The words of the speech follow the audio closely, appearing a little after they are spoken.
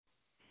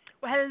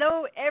Well,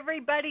 hello,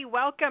 everybody.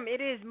 Welcome.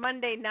 It is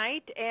Monday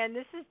night, and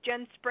this is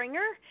Jen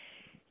Springer,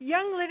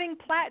 Young Living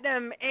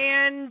Platinum.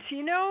 And,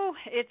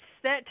 it's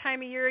that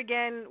time of year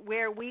again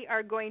where we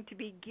are going to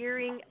be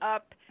gearing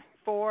up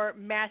for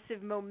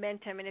massive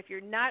momentum. And if you're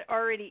not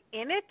already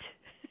in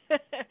it,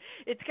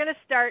 it's going to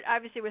start,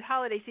 obviously, with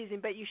holiday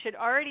season, but you should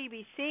already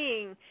be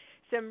seeing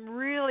some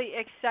really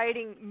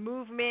exciting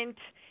movement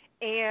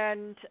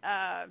and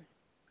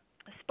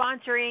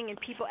sponsoring and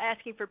people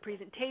asking for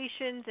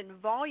presentations and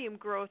volume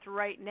growth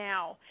right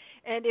now.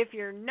 And if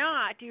you're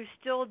not, you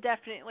still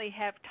definitely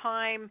have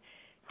time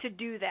to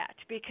do that,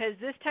 because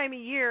this time of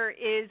year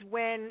is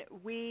when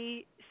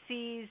we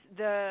seize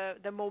the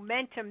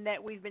momentum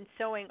that we've been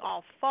sowing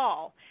all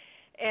fall.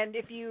 And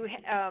if you,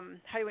 how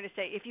do you want to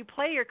say, if you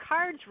play your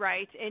cards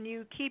right and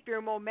you keep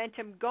your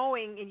momentum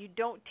going and you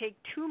don't take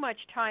too much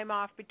time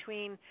off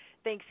between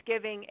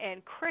Thanksgiving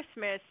and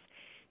Christmas,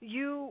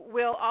 you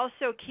will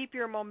also keep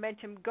your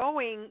momentum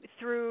going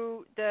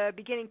through the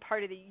beginning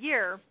part of the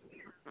year,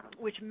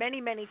 which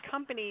many, many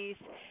companies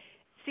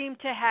seem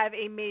to have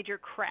a major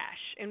crash.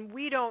 And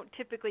we don't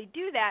typically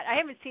do that. I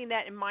haven't seen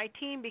that in my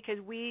team because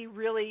we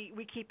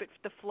keep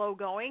the flow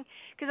going.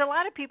 Because a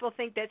lot of people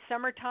think that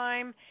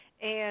summertime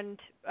and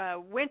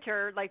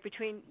winter, like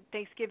between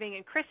Thanksgiving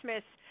and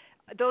Christmas,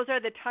 those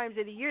are the times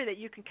of the year that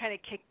you can kind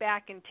of kick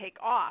back and take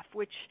off,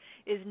 which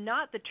is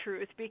not the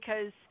truth,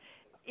 because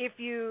if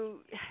you,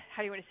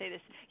 how do you want to say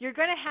this? You're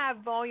going to have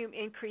volume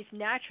increase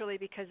naturally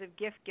because of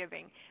gift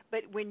giving.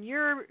 But when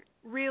you're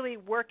really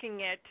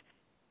working it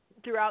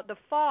throughout the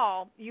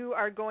fall, you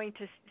are going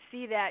to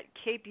see that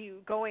keep you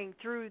going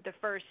through the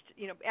first,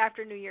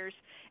 after New Year's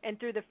and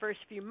through the first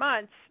few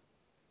months.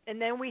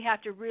 And then we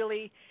have to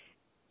really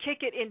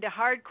kick it into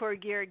hardcore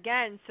gear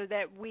again so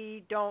that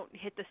we don't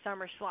hit the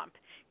summer slump.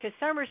 Because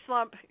summer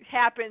slump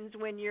happens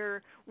when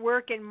you're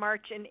working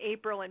March and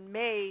April and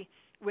May,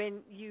 when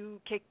you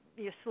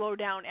slow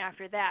down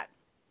after that.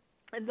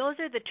 And those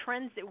are the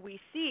trends that we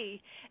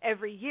see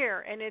every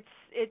year, and it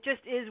just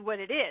is what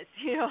it is.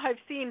 I've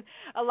seen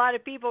a lot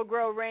of people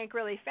grow rank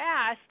really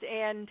fast,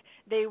 and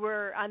they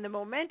were on the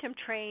momentum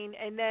train,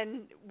 and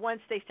then once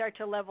they start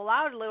to level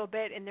out a little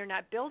bit and they're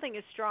not building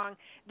as strong,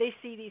 they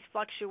see these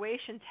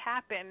fluctuations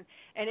happen,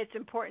 and it's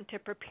important to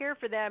prepare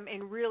for them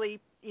and really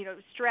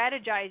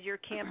strategize your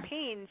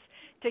campaigns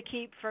to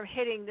keep from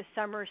hitting the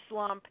summer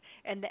slump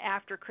and the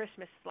after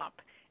Christmas slump.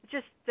 It's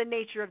just the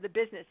nature of the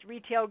business.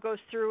 Retail goes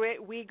through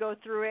it, we go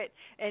through it,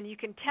 and you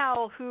can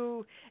tell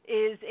who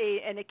is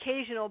an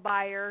occasional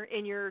buyer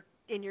in your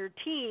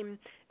team.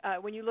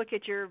 When you look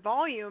at your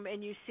volume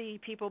and you see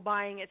people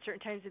buying at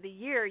certain times of the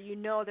year, you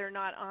know they're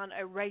not on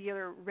a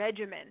regular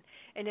regimen.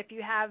 And if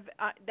you have,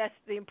 that's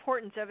the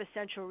importance of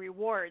Essential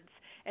Rewards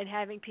and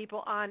having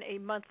people on a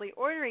monthly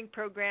ordering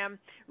program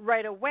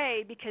right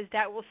away, because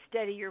that will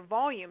steady your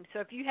volume. So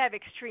if you have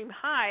extreme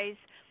highs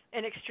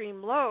and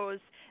extreme lows,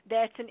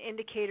 that's an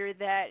indicator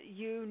that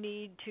you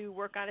need to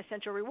work on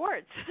Essential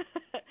Rewards.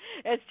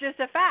 It's just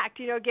a fact,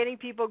 getting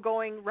people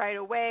going right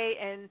away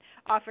and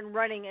off and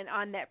running and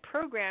on that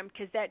program,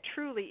 because that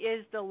truly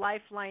is the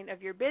lifeline of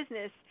your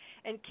business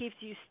and keeps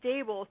you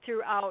stable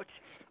throughout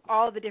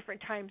all the different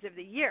times of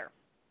the year.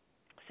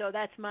 So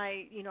that's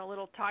my,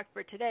 little talk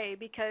for today,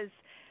 because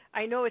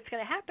I know it's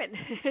going to happen.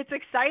 It's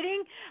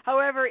exciting.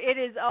 However, it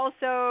is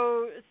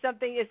also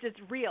something, it's just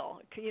real.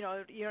 You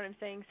know what I'm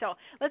saying? So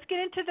let's get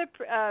into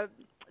the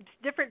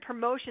different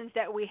promotions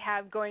that we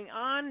have going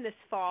on this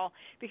fall,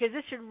 because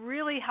this should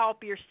really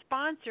help your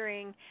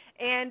sponsoring.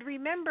 And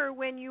remember,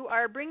 when you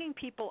are bringing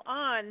people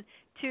on,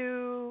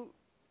 to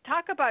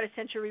talk about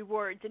Essential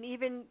Rewards and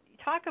even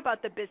talk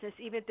about the business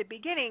even at the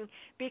beginning,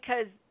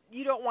 because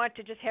you don't want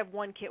to just have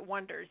one-hit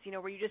wonders,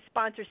 where you just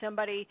sponsor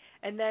somebody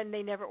and then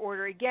they never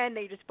order again.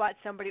 They just bought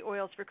somebody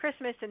oils for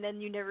Christmas and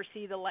then you never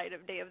see the light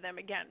of day of them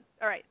again.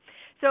 All right.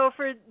 So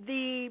for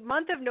the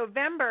month of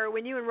November,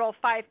 when you enroll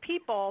 5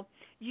 people,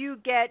 you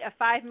get a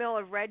 5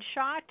 ml of Red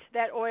Shot,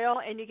 that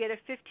oil, and you get a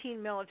 15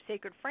 ml of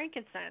Sacred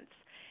Frankincense.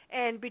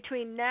 And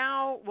between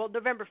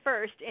November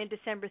 1st and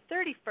December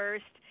 31st,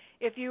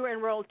 if you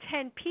enroll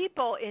 10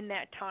 people in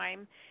that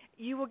time,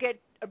 you will get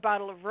a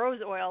bottle of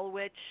rose oil,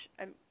 which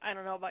I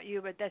don't know about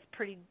you, but that's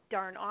pretty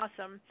darn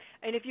awesome.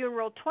 And if you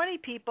enroll 20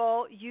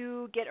 people,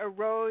 you get a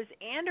rose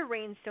and a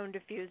rainstone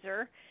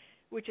diffuser,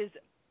 which is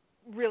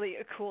really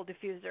a cool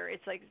diffuser.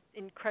 It's like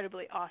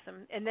incredibly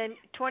awesome. And then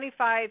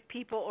 25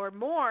 people or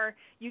more,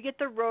 you get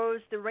the rose,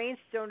 the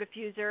rainstone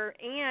diffuser,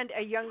 and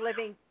a Young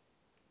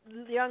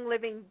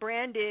Living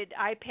branded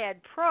iPad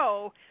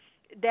Pro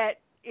that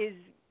is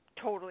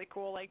totally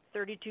cool, like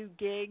 32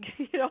 gig.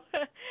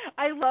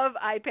 I love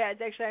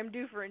iPads. Actually, I'm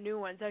due for a new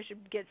one, so I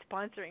should get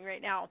sponsoring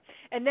right now.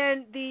 And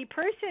then the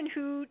person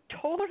who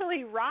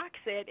totally rocks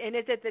it and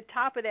is at the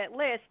top of that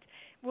list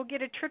will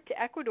get a trip to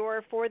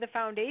Ecuador for the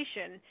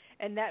foundation,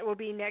 and that will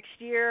be next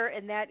year,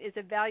 and that is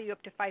a value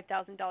up to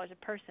 $5,000 a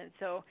person.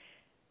 So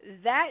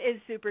that is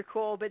super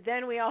cool. But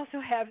then we also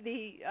have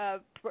the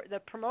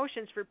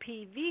promotions for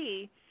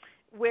PV,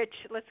 which,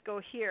 let's go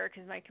here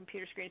because my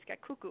computer screen's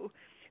got cuckoo.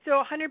 So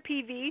 100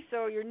 PV,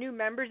 so your new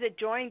members that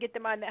join, get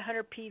them on that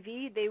 100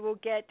 PV, they will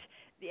get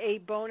a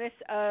bonus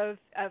of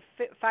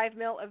 5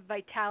 mil of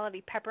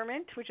Vitality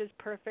Peppermint, which is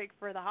perfect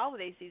for the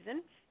holiday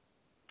season.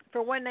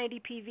 For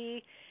 190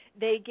 PV,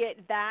 they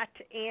get that,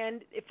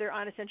 and if they're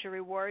on Essential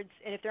Rewards,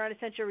 and if they're on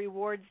Essential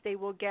Rewards, they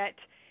will get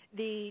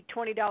the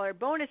 $20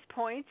 bonus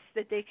points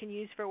that they can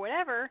use for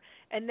whatever,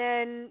 and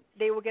then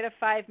they will get a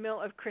 5 mil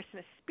of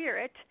Christmas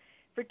Spirit.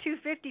 For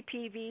 250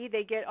 PV,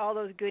 they get all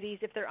those goodies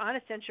if they're on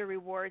Essential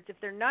Rewards. If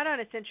they're not on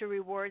Essential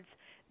Rewards,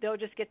 they'll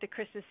just get the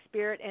Christmas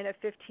Spirit and a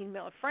 15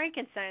 mil of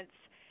frankincense.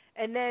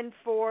 And then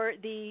for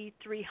the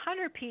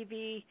 300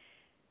 PV,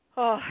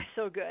 oh,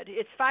 so good.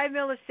 It's 5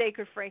 mil of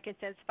sacred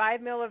frankincense,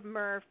 5 mil of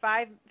myrrh,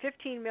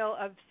 15 mil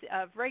of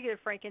regular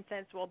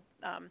frankincense,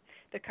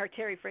 the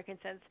Carteri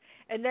frankincense,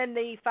 and then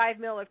the 5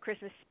 mil of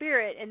Christmas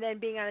Spirit. And then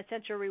being on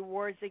Essential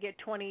Rewards, they get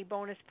 20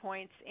 bonus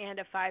points and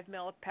a 5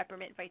 mil of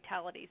Peppermint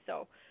Vitality.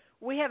 So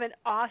we have an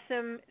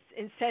awesome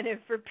incentive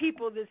for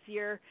people this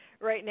year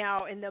right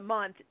now in the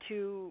month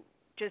to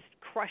just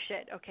crush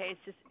it. Okay,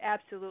 it's just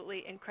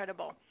absolutely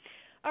incredible.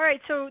 All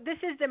right, so this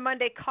is the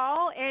Monday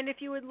call, and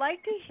if you would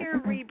like to hear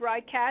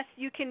rebroadcasts,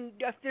 you can.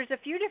 There's a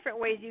few different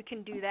ways you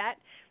can do that.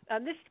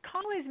 This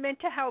call is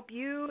meant to help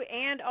you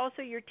and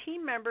also your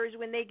team members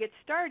when they get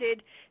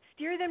started,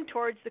 steer them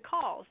towards the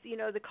calls. You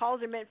know, the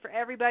calls are meant for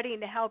everybody and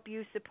to help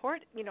you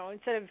support. You know,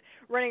 instead of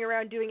running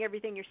around doing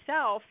everything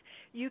yourself,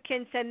 you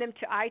can send them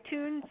to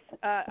iTunes.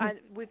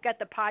 We've got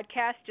the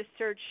podcast. Just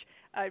search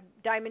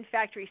Diamond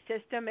Factory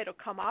System. It'll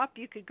come up.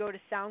 You could go to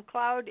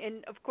SoundCloud,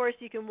 and of course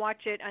you can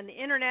watch it on the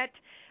internet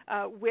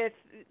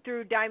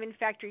through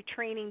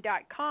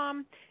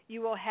DiamondFactoryTraining.com.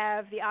 You will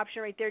have the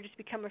option right there. Just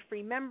become a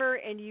free member,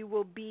 and you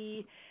will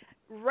be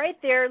right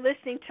there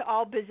listening to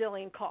all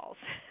bazillion calls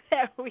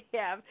that we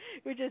have,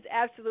 which is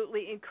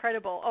absolutely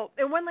incredible. Oh,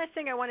 and one last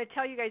thing I want to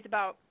tell you guys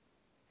about.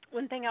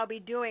 One thing I'll be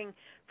doing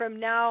from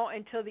now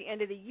until the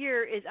end of the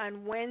year is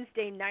on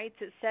Wednesday nights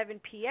at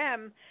 7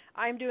 p.m.,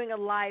 I'm doing a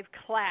live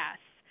class.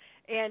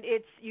 And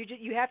it's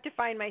you have to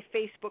find my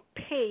Facebook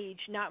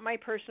page, not my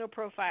personal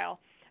profile.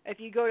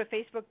 If you go to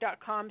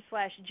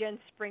facebook.com/Jen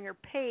Springer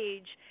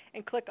page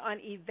and click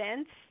on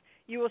events,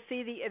 you will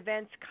see the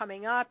events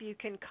coming up. You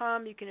can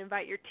come, you can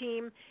invite your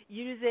team,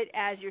 use it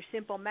as your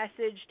simple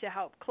message to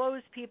help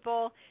close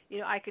people. You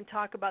know, I can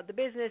talk about the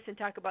business and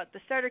talk about the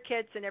starter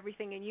kits and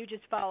everything, and you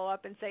just follow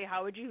up and say,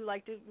 how would you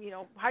like to,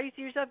 how do you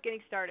see yourself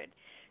getting started?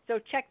 So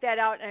check that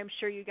out, and I'm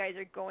sure you guys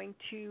are going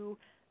to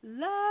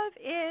love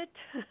it.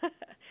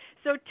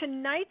 So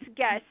tonight's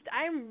guest,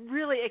 I'm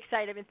really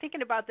excited. I've been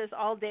thinking about this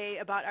all day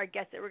about our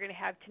guest that we're going to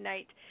have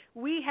tonight.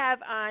 We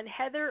have on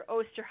Heather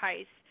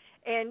Osterhuis.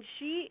 And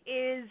she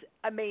is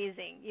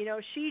amazing. You know,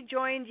 she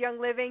joined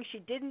Young Living. She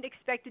didn't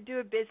expect to do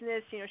a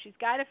business. You know, she's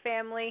got a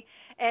family.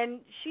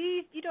 And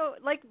she,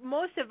 like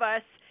most of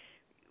us,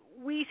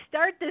 we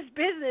start this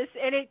business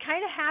and it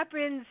kind of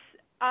happens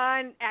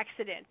on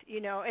accident,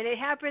 and it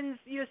happens,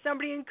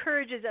 somebody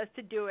encourages us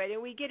to do it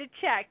and we get a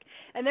check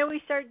and then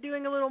we start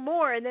doing a little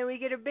more and then we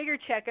get a bigger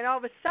check and all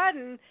of a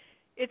sudden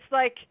it's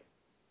like,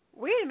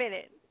 wait a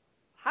minute,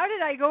 how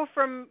did I go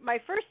from my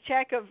first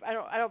check of, I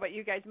don't know about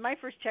you guys, my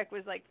first check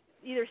was like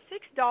either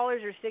 $6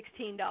 or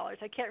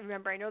 $16. I can't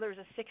remember. I know there was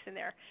a 6 in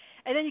there.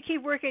 And then you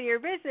keep working your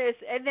business,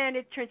 and then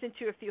it turns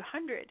into a few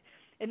hundred.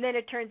 And then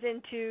it turns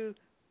into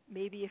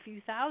maybe a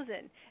few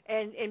thousand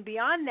and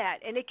beyond that.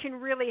 And it can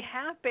really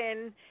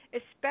happen,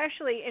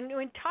 especially, and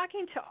when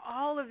talking to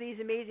all of these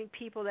amazing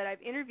people that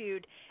I've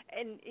interviewed,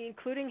 and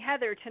including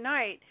Heather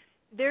tonight,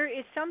 there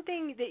is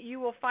something that you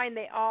will find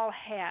they all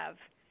have.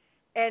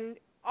 And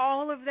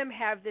all of them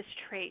have this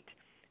trait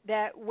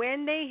that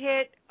when they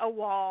hit a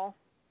wall,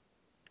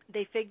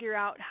 they figure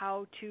out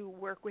how to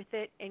work with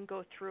it and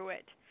go through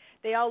it.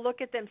 They all look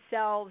at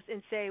themselves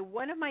and say,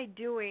 what am I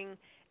doing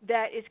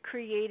that is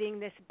creating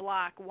this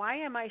block? Why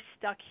am I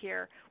stuck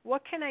here?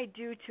 What can I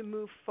do to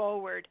move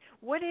forward?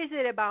 What is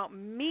it about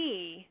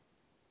me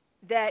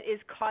that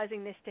is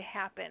causing this to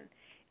happen?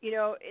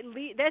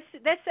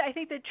 That's I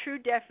think the true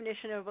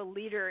definition of a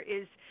leader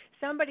is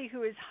somebody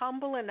who is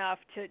humble enough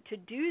to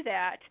do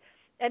that,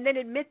 and then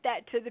admit that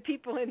to the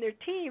people in their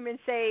team and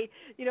say,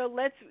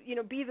 let's,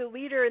 be the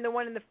leader and the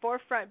one in the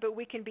forefront, but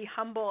we can be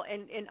humble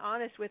and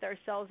honest with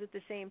ourselves at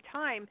the same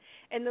time.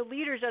 And the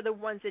leaders are the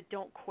ones that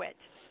don't quit.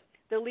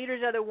 The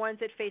leaders are the ones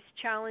that face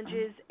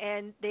challenges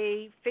and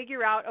they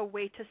figure out a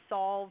way to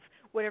solve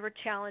whatever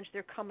challenge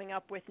they're coming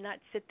up with, not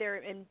sit there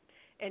and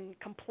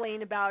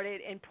complain about it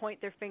and point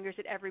their fingers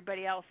at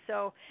everybody else.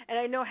 So, and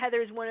I know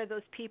Heather's one of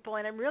those people,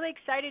 and I'm really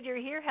excited you're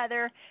here,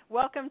 Heather.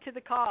 Welcome to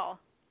the call.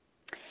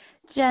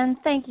 Jen,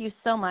 thank you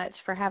so much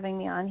for having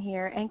me on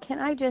here. And can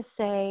I just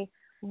say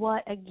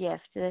what a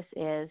gift this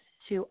is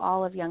to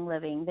all of Young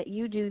Living, that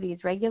you do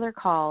these regular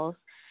calls,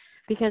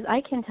 because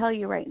I can tell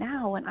you right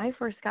now, when I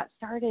first got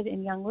started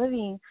in Young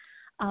Living,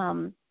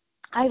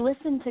 I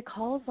listened to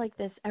calls like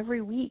this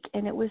every week,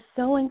 and it was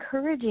so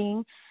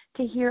encouraging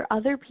to hear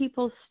other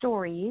people's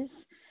stories,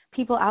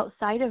 people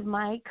outside of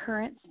my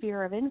current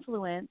sphere of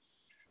influence,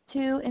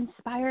 to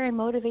inspire and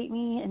motivate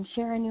me and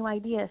share a new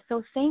idea.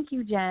 So thank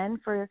you, Jen,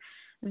 for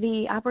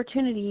the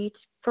opportunity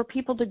for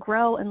people to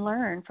grow and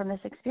learn from this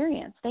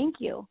experience. Thank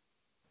you.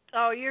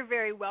 Oh, you're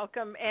very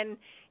welcome. And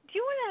do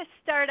you want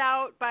to start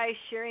out by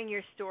sharing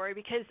your story?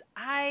 Because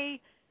I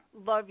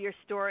love your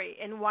story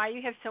and why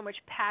you have so much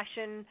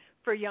passion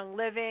for Young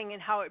Living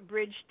and how it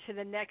bridged to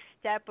the next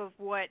step of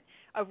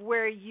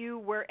where you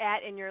were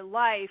at in your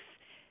life.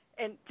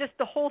 And just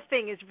the whole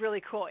thing is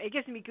really cool. It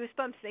gives me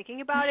goosebumps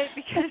thinking about it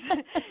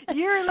because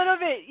you're a little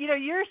bit,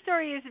 your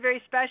story is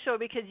very special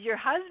because your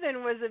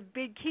husband was a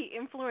big key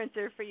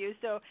influencer for you.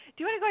 So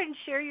do you want to go ahead and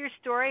share your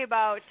story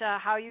about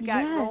how you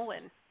got Yes.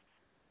 rolling?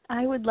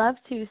 I would love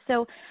to.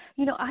 So,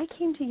 I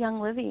came to Young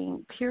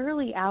Living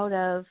purely out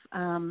of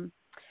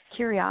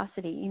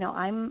curiosity.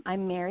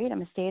 I'm married.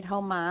 I'm a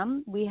stay-at-home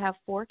mom. We have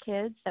 4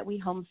 kids that we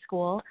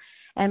homeschool,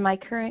 and my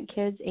current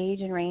kids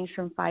age and range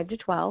from 5 to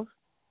 12.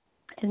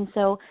 And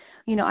so,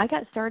 I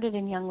got started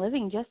in Young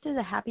Living just as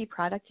a happy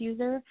product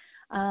user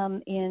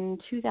in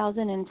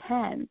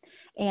 2010.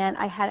 And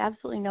I had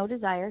absolutely no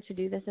desire to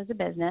do this as a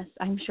business.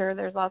 I'm sure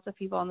there's lots of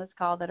people on this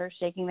call that are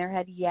shaking their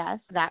head. Yes,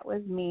 that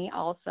was me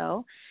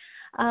also.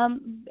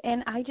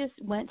 And I just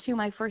went to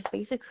my first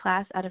basics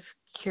class out of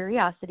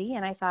curiosity,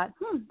 and I thought,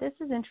 this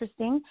is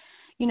interesting.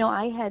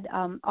 I had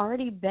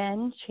already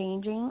been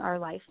changing our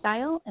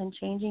lifestyle and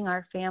changing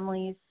our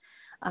family's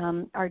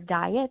our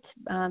diet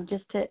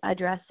just to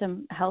address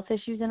some health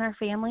issues in our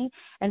family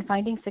and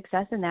finding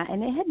success in that.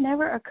 And it had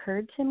never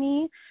occurred to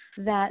me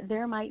that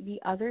there might be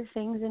other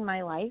things in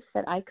my life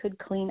that I could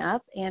clean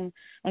up and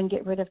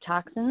get rid of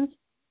toxins.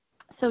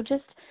 So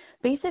just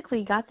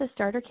basically got the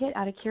starter kit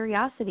out of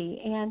curiosity.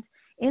 And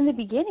in the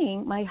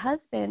beginning, my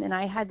husband and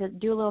I had to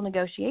do a little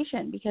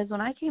negotiation because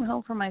when I came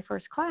home from my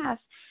first class,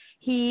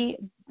 he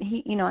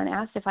and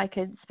asked if I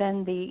could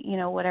spend the,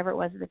 whatever it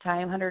was at the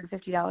time,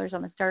 $150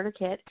 on the starter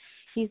kit.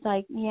 He's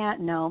like, yeah,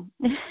 no.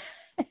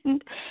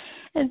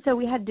 and so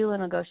we had to do a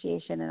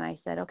negotiation, and I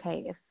said,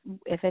 okay,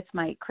 if it's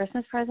my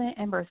Christmas present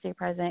and birthday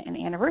present and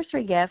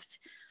anniversary gift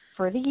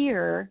for the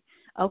year,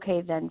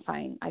 okay, then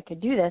fine, I could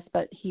do this.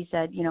 But he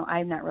said,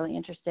 I'm not really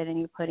interested in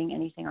you putting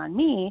anything on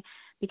me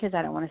because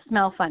I don't want to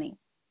smell funny.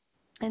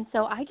 And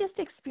so I just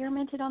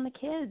experimented on the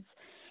kids,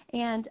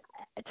 and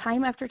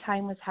time after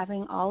time was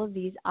having all of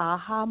these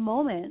aha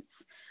moments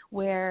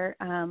where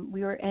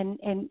we were,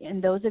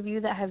 and those of you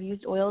that have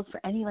used oils for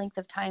any length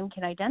of time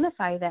can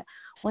identify that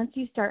once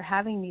you start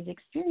having these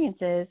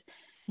experiences,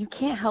 you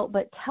can't help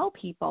but tell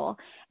people.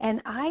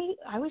 And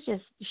I was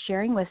just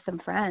sharing with some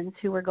friends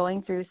who were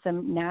going through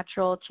some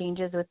natural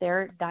changes with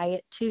their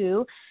diet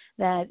too,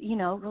 that,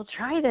 well,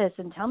 try this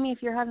and tell me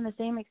if you're having the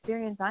same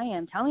experience I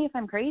am. Tell me if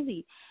I'm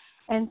crazy.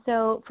 And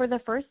so for the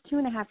first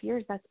 2.5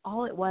 years, that's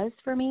all it was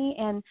for me.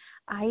 And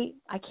I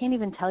can't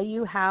even tell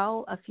you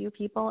how a few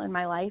people in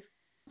my life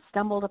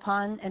stumbled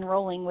upon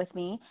enrolling with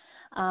me.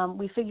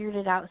 We figured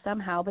it out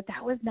somehow, but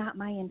that was not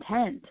my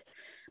intent.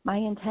 My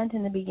intent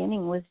in the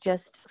beginning was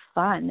just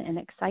fun and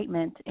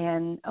excitement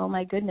and, oh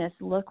my goodness,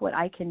 look what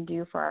I can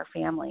do for our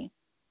family.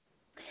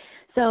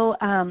 So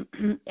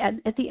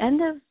at the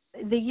end of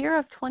the year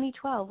of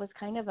 2012 was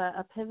kind of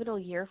a pivotal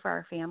year for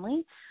our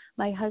family.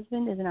 My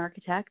husband is an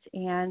architect,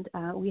 and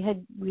we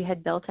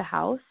had built a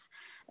house,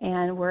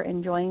 and we're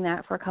enjoying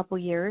that for a couple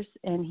years,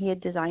 and he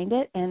had designed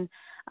it. And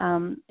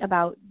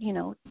about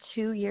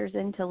 2 years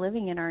into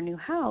living in our new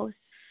house,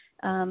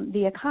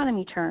 the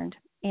economy turned.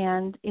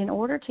 And in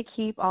order to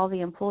keep all the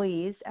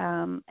employees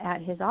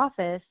at his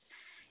office,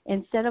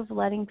 instead of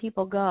letting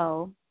people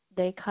go,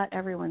 they cut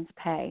everyone's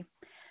pay.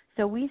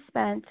 So we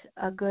spent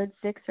a good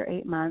 6 or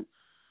 8 months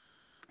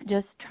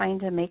just trying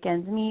to make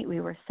ends meet. We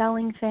were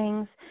selling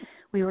things.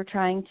 We were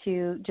trying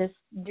to just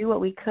do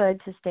what we could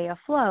to stay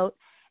afloat.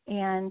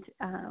 And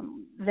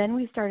then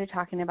we started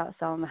talking about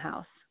selling the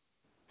house.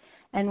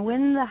 And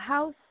when the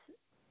house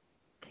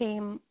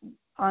came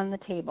on the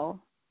table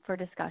for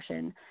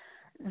discussion,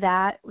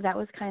 that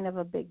was kind of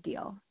a big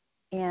deal.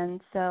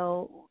 And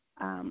so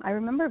I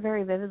remember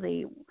very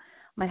vividly,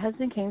 my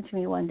husband came to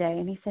me one day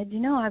and he said,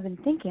 I've been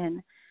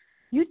thinking,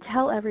 you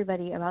tell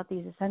everybody about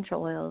these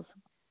essential oils.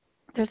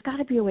 There's got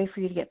to be a way for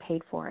you to get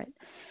paid for it.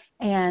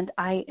 And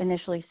I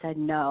initially said,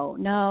 no.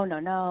 I'm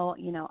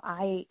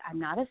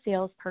not a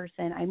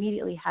salesperson. I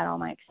immediately had all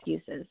my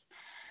excuses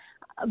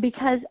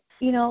because,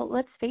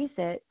 let's face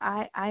it,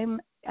 I'm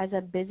as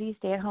a busy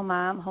stay-at-home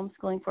mom,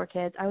 homeschooling 4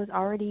 kids, I was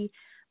already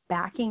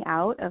backing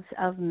out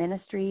of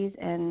ministries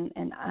and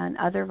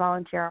other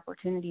volunteer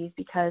opportunities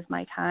because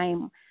my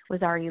time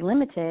was already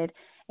limited.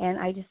 And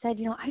I just said,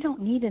 I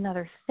don't need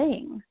another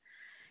thing.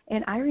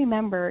 And I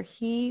remember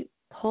he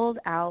pulled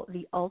out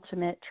the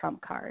ultimate trump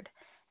card.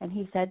 And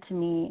he said to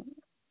me,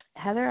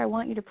 Heather, I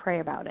want you to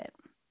pray about it.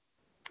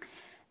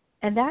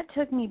 And that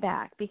took me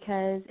back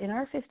because in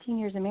our 15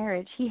 years of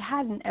marriage, he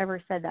hadn't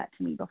ever said that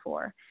to me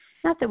before.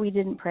 Not that we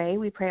didn't pray.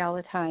 We pray all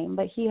the time.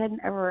 But he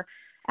hadn't ever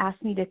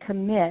asked me to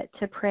commit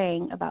to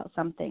praying about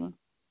something.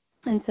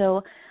 And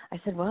so I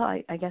said, well,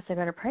 I guess I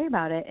better pray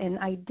about it. And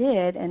I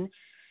did. And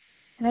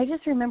And I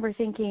just remember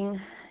thinking,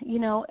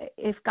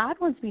 if God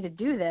wants me to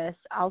do this,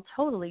 I'll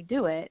totally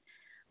do it.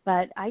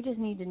 But I just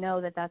need to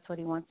know that that's what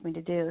he wants me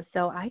to do.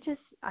 So I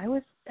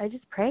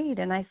just prayed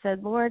and I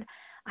said, Lord,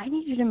 I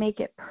need you to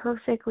make it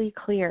perfectly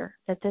clear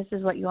that this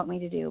is what you want me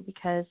to do,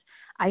 because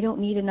I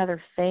don't need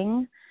another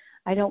thing.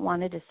 I don't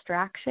want a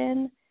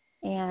distraction.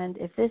 And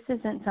if this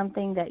isn't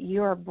something that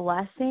you're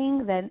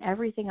blessing, then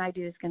everything I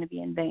do is going to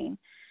be in vain.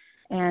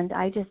 And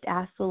I just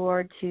asked the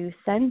Lord to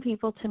send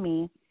people to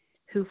me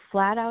who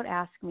flat out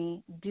ask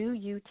me, do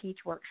you teach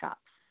workshops?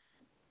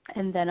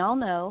 And then I'll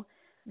know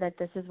that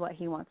this is what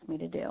he wants me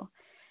to do.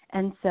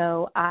 And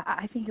so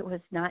I think it was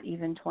not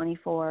even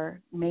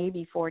 24,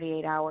 maybe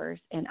 48 hours,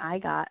 and I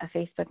got a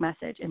Facebook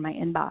message in my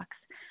inbox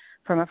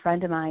from a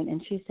friend of mine,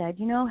 and she said,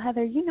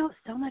 Heather, you know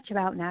so much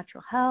about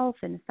natural health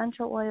and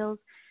essential oils.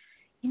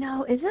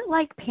 Is it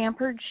like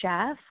Pampered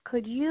Chef?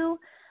 Could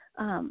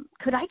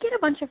I get a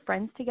bunch of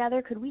friends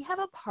together? Could we have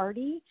a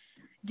party?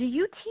 Do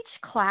you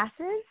teach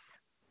classes?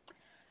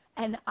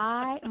 And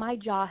my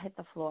jaw hit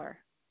the floor,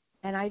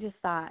 and I just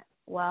thought,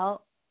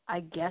 well, I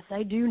guess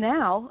I do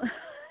now.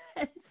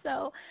 And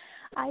so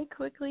I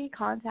quickly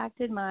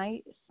contacted my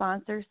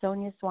sponsor,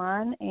 Sonia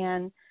Swan,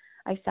 and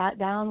I sat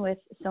down with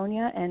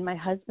Sonia and my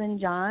husband,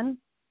 John,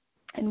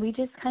 and we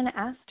just kind of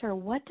asked her,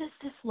 what does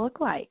this look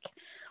like?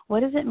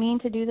 What does it mean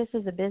to do this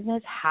as a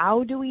business?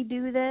 How do we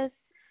do this?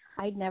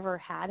 I'd never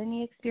had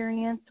any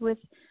experience with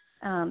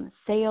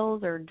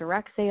sales or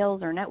direct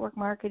sales or network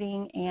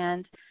marketing,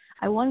 and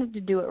I wanted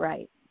to do it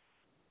right.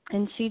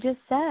 And she just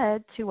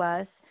said to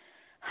us,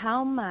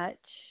 how much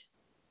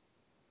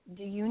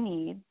do you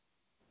need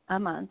a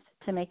month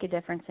to make a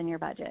difference in your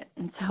budget?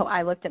 And so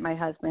I looked at my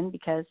husband,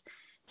 because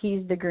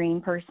he's the green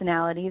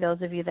personality,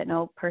 those of you that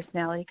know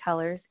personality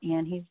colors,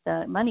 and he's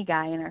the money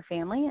guy in our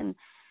family.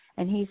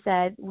 And he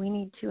said, we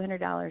need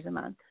 $200 a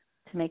month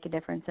to make a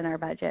difference in our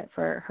budget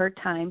for her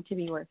time to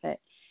be worth it.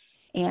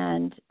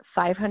 And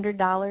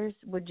 $500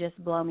 would just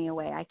blow me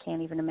away. I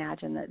can't even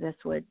imagine that this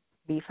would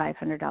be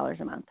 $500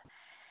 a month.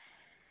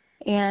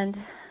 And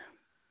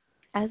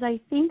as I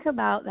think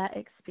about that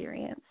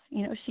experience,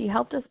 she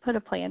helped us put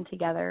a plan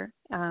together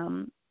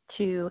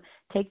to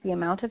take the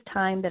amount of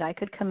time that I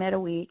could commit a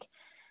week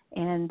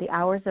and the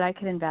hours that I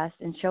could invest,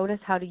 and showed us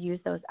how to use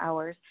those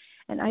hours.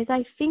 And as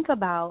I think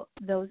about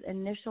those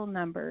initial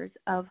numbers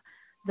of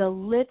the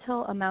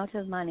little amount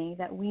of money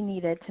that we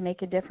needed to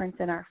make a difference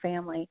in our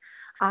family,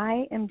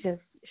 I am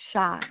just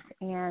shocked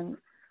and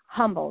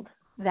humbled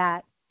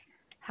that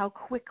how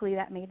quickly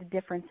that made a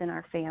difference in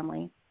our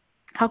family,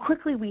 how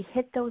quickly we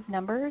hit those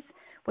numbers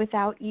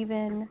without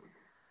even,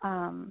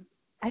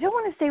 I don't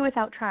want to say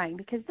without trying,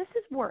 because this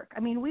is work. I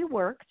mean, we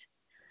worked,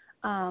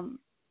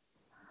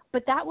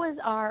 but that was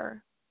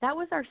our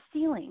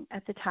ceiling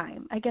at the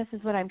time, I guess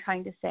is what I'm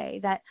trying to say,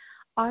 that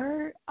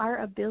our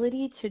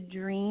ability to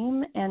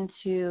dream and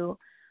to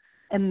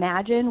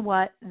imagine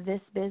what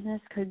this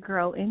business could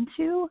grow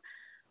into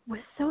was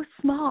so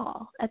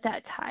small at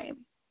that time.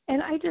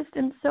 And I just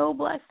am so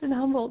blessed and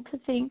humbled to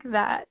think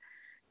that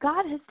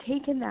God has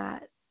taken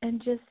that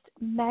and just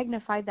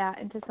magnified that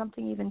into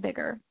something even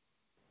bigger.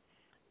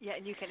 Yeah,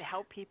 and you can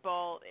help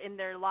people in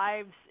their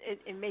lives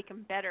and make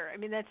them better. I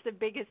mean, that's the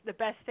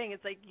best thing.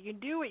 It's like you can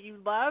do what you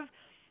love,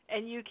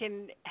 and you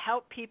can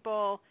help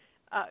people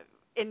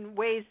in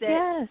ways that,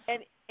 yes.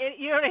 and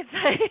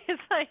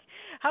it's like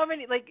how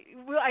many,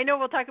 I know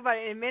we'll talk about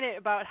it in a minute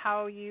about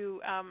how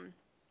you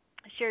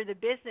share the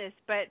business,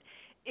 but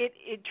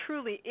it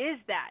truly is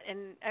that.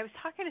 And I was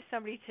talking to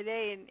somebody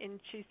today, and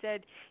she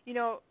said,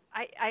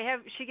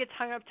 she gets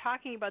hung up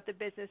talking about the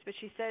business, but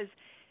she says,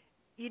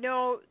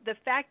 the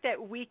fact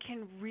that we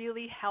can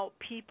really help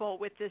people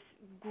with this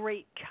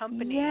great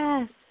company.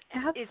 Yes,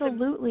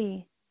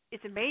 absolutely.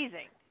 It's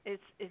amazing.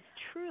 It's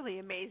truly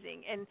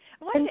amazing. And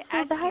I wanted to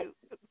ask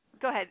you.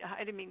 Go ahead.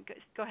 I didn't mean.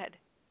 Go ahead.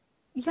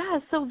 Yeah,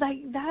 so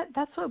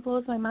that's what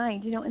blows my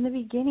mind. In the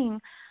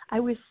beginning, I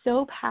was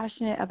so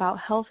passionate about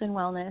health and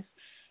wellness,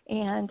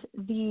 and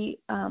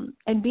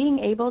and being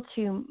able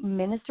to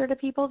minister to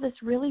people. This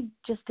really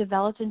just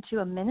developed into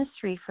a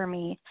ministry for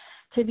me,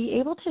 to be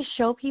able to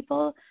show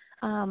people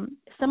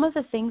some of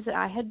the things that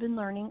I had been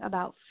learning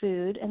about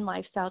food and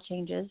lifestyle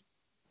changes,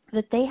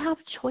 that they have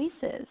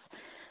choices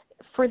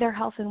for their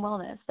health and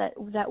wellness,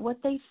 that what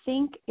they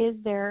think is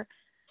their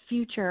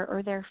future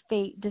or their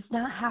fate does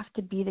not have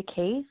to be the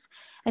case,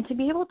 and to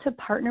be able to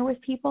partner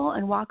with people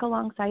and walk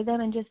alongside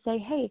them and just say,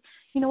 hey,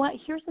 you know what,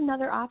 here's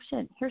another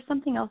option, here's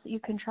something else that you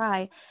can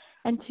try,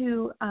 and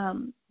to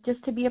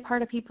just to be a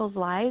part of people's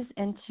lives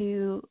and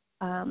to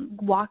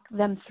walk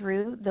them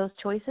through those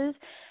choices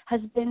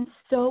has been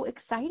so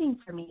exciting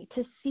for me,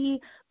 to see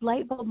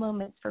light bulb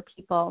moments for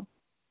people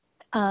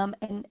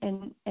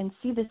and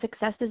see the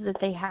successes that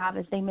they have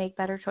as they make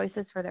better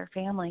choices for their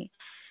family.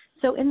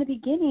 So in the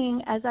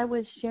beginning, as I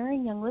was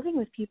sharing Young Living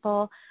with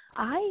people,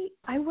 I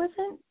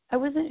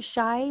wasn't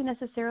shy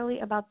necessarily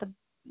about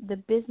the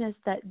business,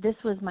 that this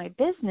was my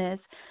business,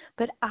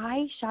 but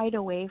I shied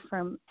away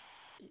from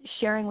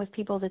sharing with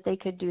people that they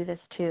could do this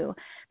too.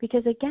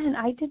 Because again,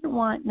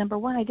 number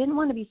one, I didn't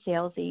want to be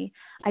salesy.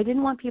 I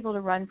didn't want people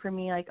to run for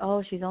me like,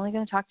 oh, she's only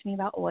going to talk to me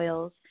about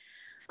oils.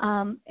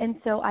 And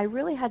so I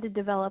really had to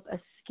develop a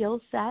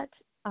skill set,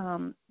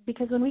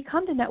 because when we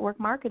come to network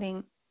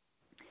marketing,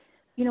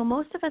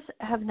 most of us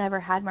have never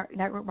had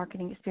network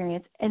marketing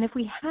experience. And if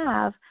we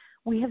have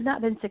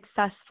not been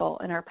successful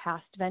in our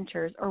past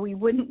ventures, or we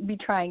wouldn't be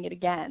trying it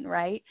again,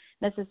 right,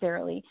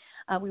 necessarily.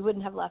 We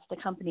wouldn't have left the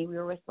company we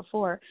were with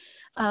before.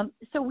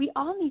 So we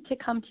all need to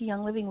come to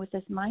Young Living with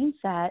this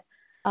mindset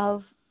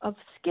of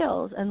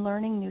skills and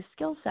learning new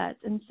skill sets.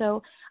 And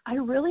so I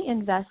really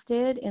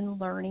invested in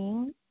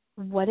learning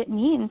what it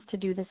means to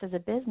do this as a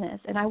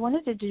business. And I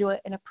wanted to do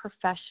it in a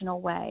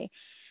professional way.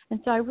 And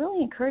so I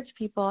really encourage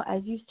people,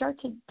 as you start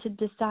to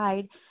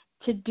decide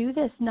to do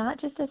this not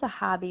just as a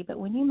hobby, but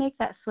when you make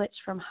that switch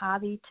from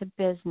hobby to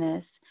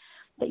business,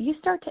 that you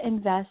start to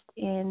invest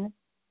in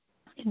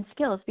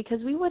skills, because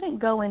we wouldn't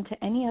go into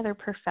any other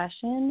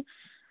profession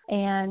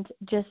and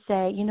just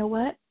say, you know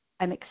what,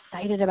 I'm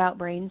excited about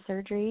brain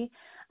surgery.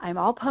 I'm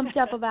all pumped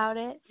up about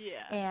it.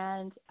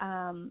 Yeah.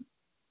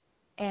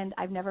 And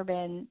I've never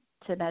been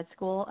to med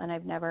school and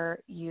I've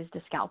never used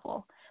a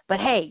scalpel. But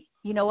hey,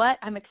 you know what?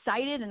 I'm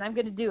excited and I'm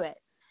going to do it.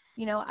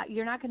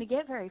 You're not going to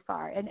get very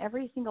far. And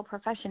every single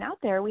profession out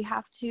there, we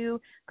have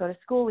to go to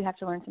school. We have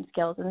to learn some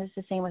skills. And it's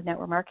the same with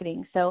network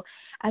marketing. So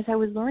as I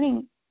was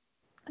learning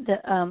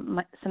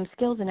some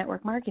skills in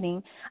network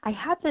marketing, I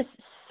had this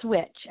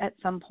switch at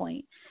some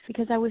point,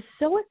 because I was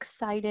so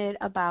excited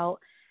about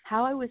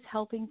how I was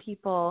helping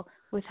people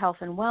with health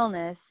and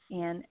wellness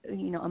and,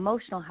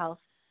 emotional health,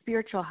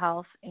 spiritual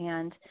health,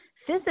 and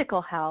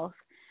physical health.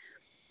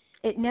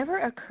 It never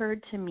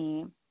occurred to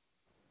me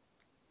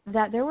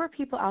that there were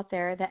people out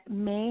there that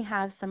may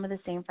have some of the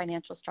same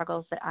financial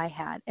struggles that I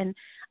had. And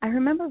I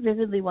remember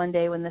vividly one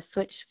day when the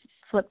switch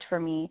flipped for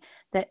me,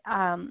 that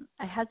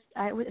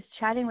I was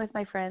chatting with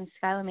my friends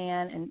Skyla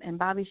Mann and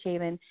Bobby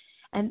Shaven,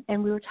 and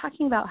we were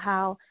talking about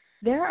how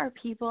there are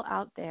people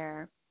out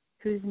there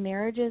whose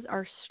marriages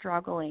are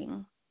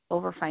struggling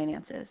over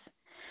finances.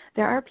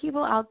 There are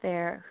people out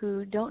there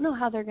who don't know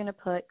how they're going to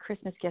put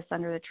Christmas gifts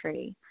under the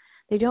tree.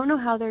 They don't know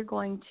how they're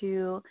going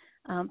to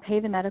pay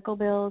the medical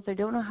bills. They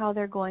don't know how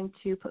they're going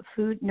to put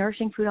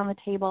nourishing food on the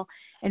table.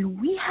 And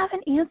we have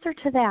an answer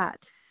to that.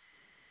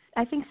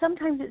 I think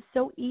sometimes it's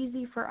so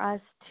easy for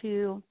us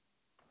to,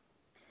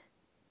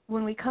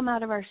 when we come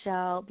out of our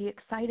shell, be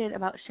excited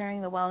about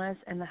sharing the wellness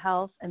and the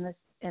health and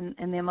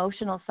the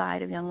emotional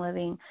side of Young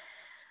Living,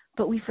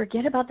 but we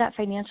forget about that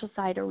financial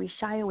side, or we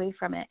shy away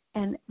from it.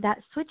 And that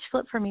switch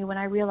flipped for me when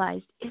I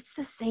realized it's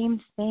the same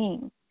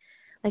thing.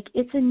 Like,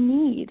 it's a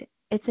need.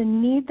 It's a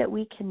need that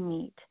we can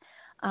meet.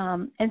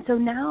 And so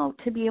now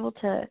to be able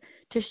to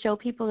show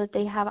people that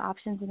they have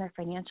options in their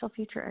financial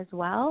future as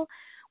well,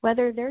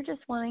 whether they're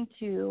just wanting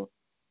to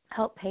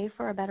help pay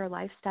for a better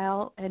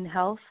lifestyle and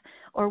health,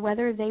 or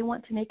whether they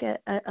want to make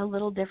a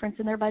little difference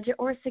in their budget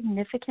or a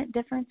significant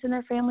difference in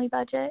their family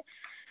budget,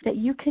 that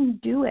you can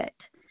do it.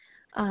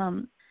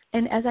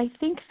 And as I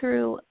think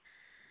through,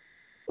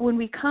 when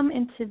we come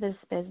into this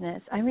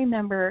business, I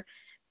remember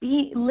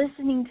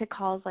listening to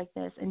calls like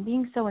this and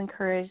being so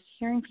encouraged,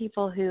 hearing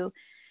people who,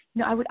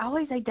 I would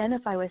always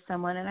identify with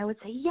someone and I would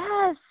say,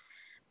 yes,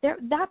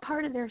 that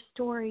part of their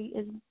story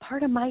is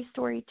part of my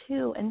story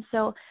too. And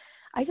so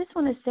I just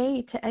want to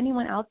say to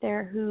anyone out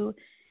there who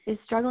is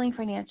struggling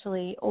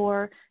financially,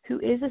 or who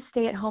is a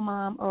stay-at-home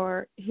mom,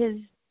 or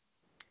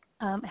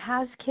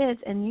has kids,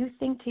 and you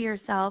think to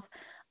yourself,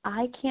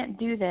 I can't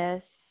do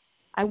this.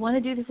 I want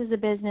to do this as a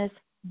business,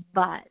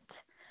 but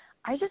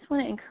I just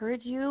want to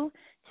encourage you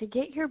to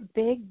get your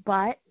big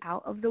butt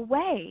out of the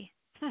way.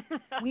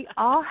 We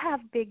all have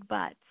big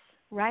butts,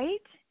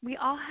 right? We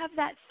all have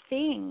that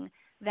thing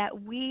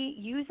that we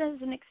use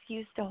as an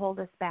excuse to hold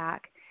us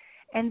back.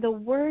 And the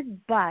word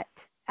but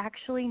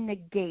actually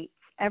negates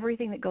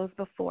everything that goes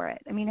before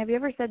it. I mean, have you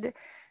ever said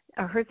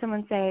or heard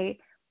someone say,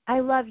 I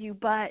love you,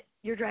 but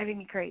you're driving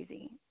me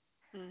crazy?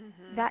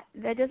 Mm-hmm.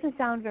 That doesn't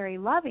sound very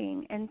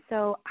loving. And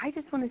so I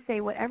just want to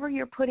say, whatever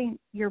you're putting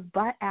your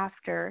butt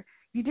after,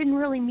 you didn't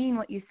really mean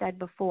what you said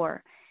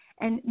before.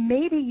 And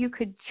maybe you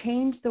could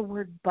change the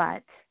word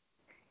but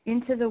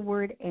into the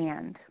word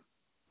and.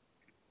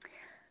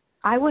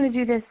 I want to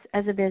do this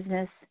as a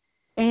business,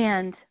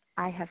 and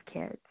I have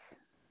kids,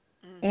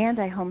 and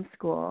I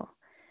homeschool,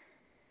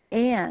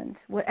 and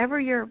whatever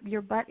your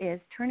but is,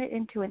 turn it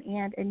into an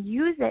and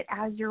use it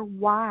as your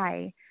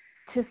why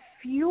to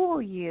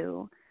fuel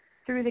you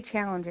through the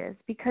challenges,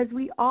 because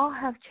we all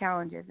have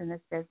challenges in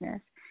this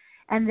business.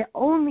 And the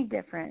only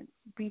difference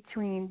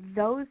between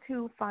those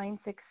who find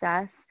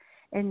success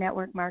in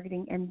network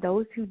marketing and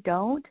those who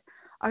don't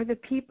are the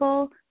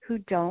people who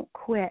don't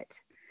quit.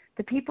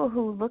 The people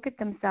who look at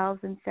themselves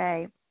and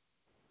say,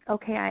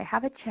 okay, I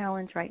have a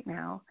challenge right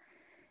now,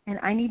 and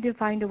I need to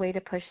find a way to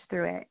push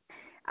through it.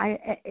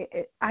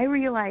 I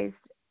realized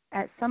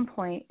at some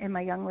point in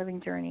my Young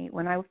Living journey,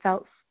 when I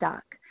felt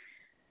stuck,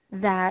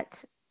 that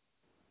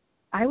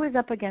I was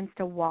up against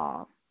a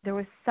wall. there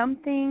was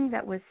something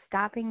that was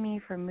stopping me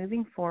from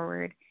moving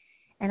forward,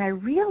 and I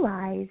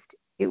realized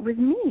it was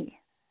me,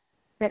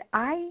 that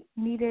I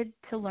needed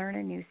to learn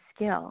a new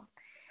skill.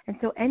 And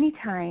so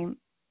anytime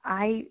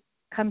I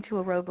come to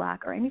a roadblock,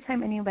 or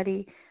anytime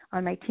anybody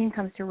on my team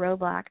comes to a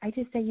roadblock, I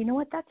just say, you know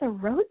what, that's a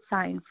road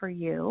sign for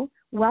you.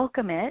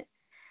 Welcome it.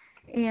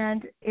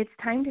 And it's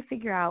time to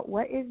figure out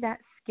what is that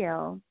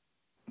skill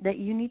that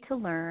you need to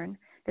learn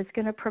that's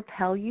going to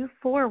propel you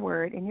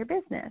forward in your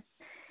business.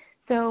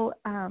 So,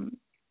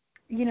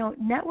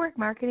 network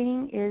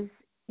marketing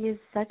is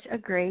such a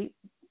great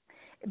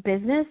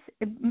business,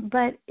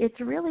 but it's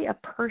really a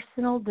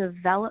personal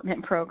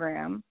development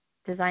program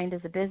designed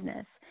as a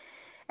business.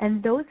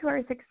 And those who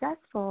are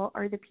successful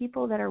are the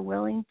people that are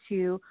willing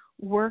to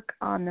work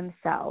on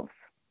themselves.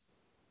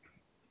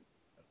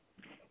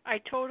 I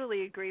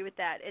totally agree with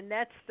that, and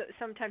that's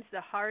sometimes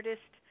the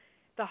hardest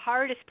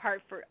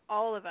part for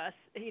all of us.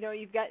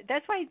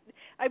 That's why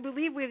I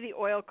believe we have the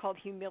oil called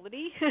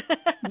humility,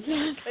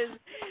 because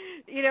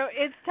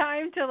it's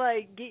time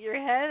to get your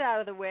head out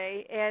of the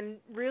way and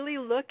really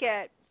look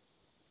at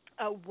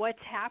what's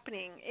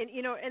happening.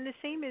 And the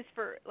same is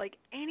for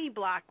any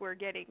block we're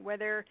getting,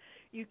 whether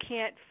you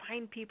can't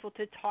find people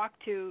to talk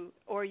to,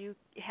 or you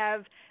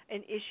have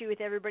an issue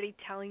with everybody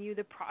telling you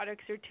the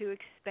products are too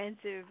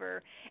expensive,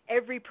 or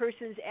every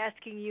person's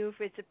asking you if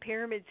it's a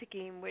pyramid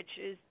scheme, which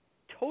is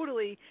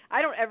totally,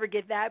 I don't ever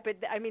get that, but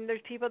I mean,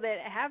 there's people that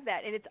have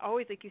that, and it's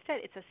always, like you said,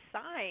 it's a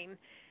sign,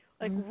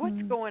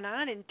 what's going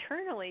on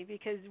internally,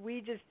 because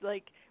we just,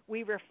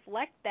 we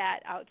reflect that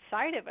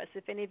outside of us.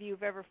 If any of you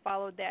have ever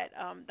followed that,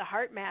 the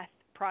Heart Math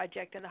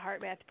Project and the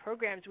Heart Math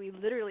programs, we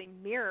literally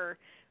mirror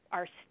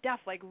our stuff,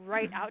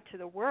 right out to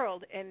the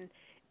world, and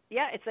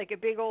yeah, it's like a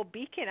big old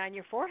beacon on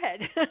your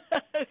forehead.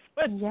 That's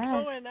what's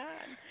going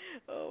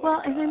on.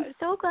 Well, and I'm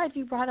so glad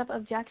you brought up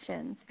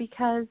objections,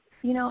 because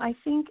I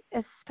think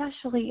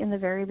especially in the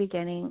very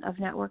beginning of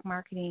network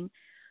marketing,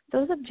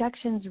 those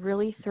objections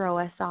really throw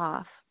us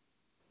off.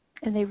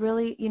 And they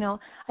really,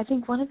 I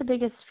think one of the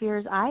biggest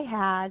fears I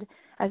had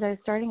as I was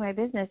starting my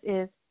business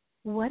is,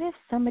 what if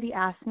somebody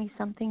asked me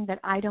something that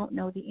I don't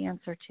know the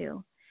answer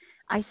to?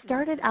 I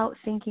started out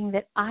thinking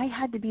that I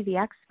had to be the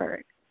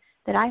expert,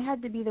 that I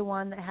had to be the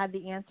one that had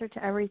the answer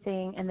to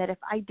everything, and that if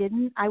I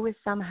didn't, I was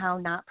somehow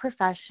not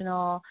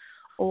professional,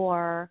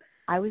 or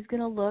I was going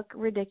to look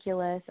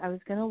ridiculous. I was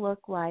going to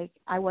look like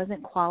I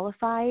wasn't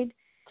qualified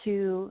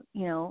to,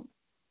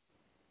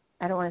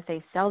 I don't want to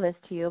say sell this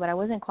to you, but I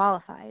wasn't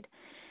qualified.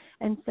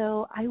 And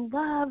so I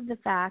love the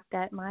fact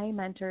that my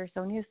mentor,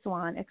 Sonia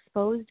Swan,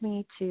 exposed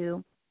me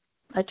to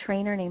a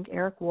trainer named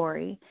Eric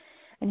Worre,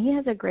 and he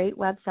has a great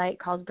website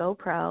called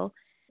GoPro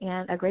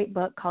and a great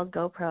book called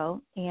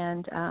GoPro,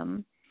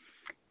 and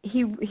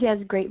he has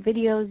great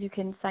videos you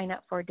can sign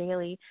up for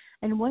daily.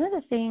 And one of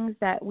the things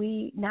that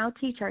we now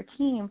teach our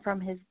team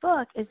from his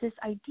book is this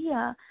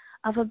idea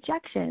of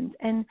objections.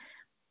 And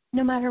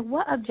no matter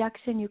what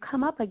objection you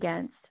come up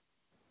against,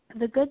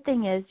 the good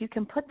thing is you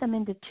can put them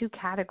into two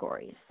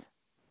categories.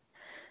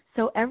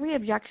 So every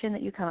objection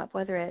that you come up,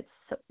 whether it's,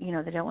 they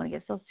don't want to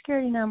get a Social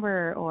Security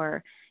number,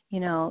 or,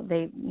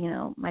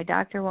 my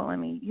doctor won't let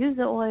me use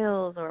the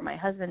oils, or my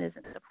husband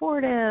isn't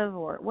supportive,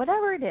 or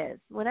whatever it is,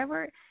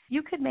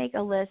 you could make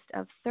a list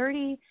of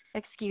 30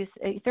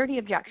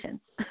 objections,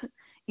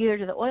 either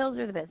to the oils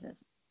or the business.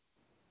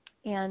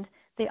 And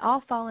they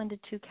all fall into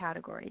two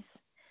categories.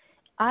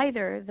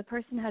 Either the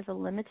person has a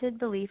limited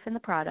belief in the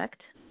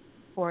product,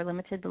 or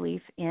limited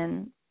belief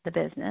in the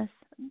business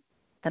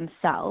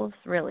themselves,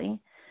 really.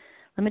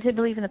 Limited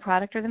belief in the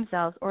product or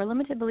themselves, or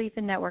limited belief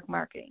in network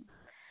marketing.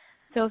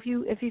 So if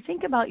you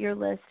think about your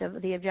list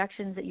of the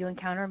objections that you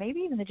encounter,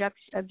 maybe even the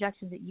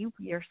objections that you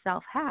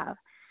yourself have,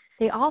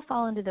 they all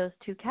fall into those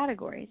two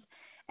categories.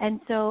 And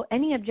so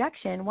any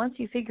objection, once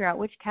you figure out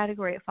which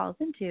category it falls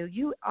into,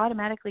 you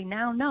automatically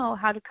now know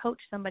how to coach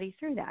somebody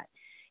through that.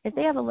 If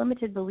they have a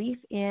limited belief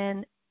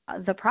in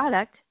the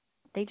product,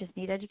 they just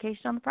need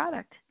education on the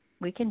product.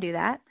 We can do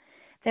that.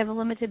 If they have a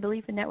limited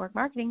belief in network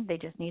marketing, they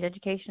just need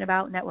education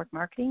about network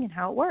marketing and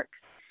how it works.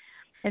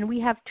 And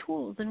we have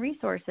tools and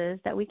resources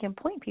that we can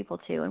point people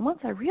to. And once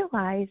I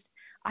realized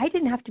I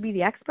didn't have to be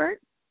the expert,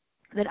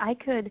 that I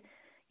could,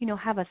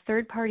 have a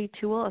third-party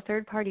tool, a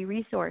third-party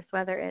resource,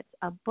 whether it's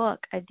a book,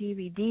 a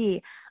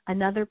DVD,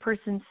 another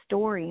person's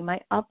story, my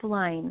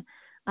upline.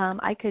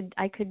 I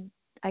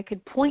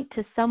could point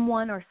to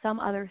someone or some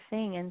other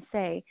thing and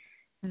say,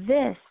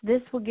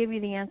 this will give you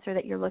the answer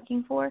that you're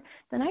looking for.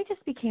 Then I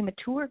just became a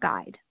tour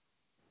guide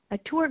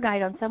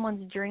on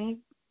someone's journey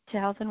to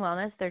health and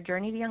wellness, their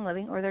journey to young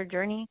living, or their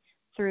journey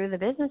through the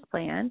business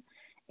plan,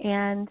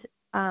 and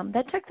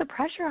that took the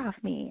pressure off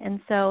me.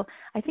 And so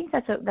I think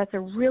that's a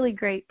really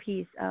great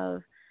piece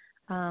of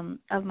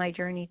my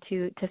journey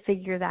to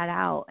figure that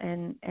out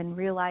and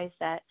realize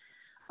that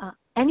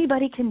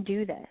anybody can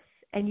do this,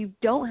 and you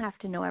don't have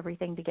to know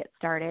everything to get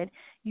started.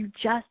 You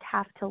just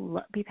have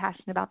to be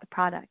passionate about the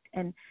product.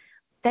 And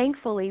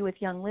thankfully, with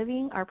Young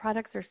Living, our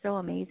products are so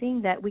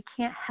amazing that we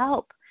can't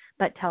help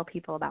but tell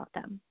people about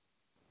them.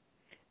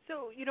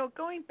 So,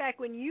 going back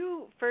when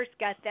you first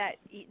got that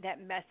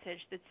message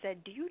that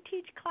said, "Do you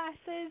teach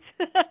classes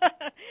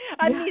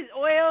on Yeah. these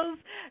oils?"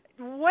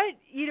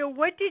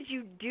 What did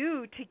you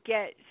do to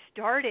get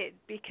started?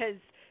 Because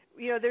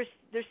there's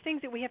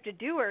things that we have to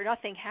do or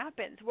nothing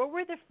happens. What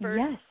were the first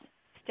Yes.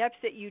 steps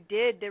that you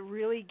did to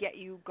really get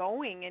you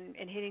going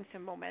and hitting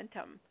some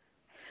momentum?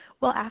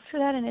 Well, after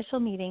that initial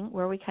meeting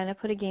where we kind of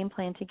put a game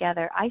plan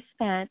together, I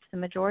spent the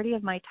majority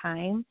of my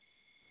time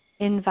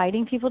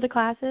inviting people to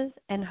classes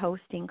and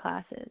hosting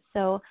classes.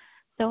 So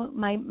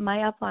my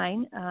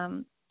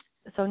upline,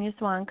 Sonia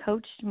Swan,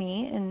 coached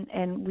me,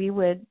 and we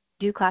would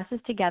do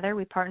classes together.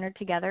 We partnered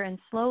together, and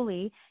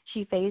slowly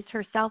she phased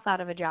herself out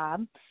of a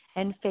job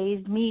and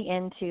phased me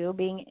into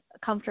being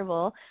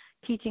comfortable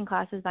teaching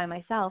classes by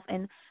myself.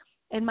 And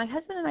my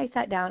husband and I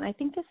sat down. I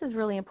think this is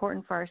really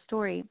important for our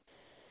story.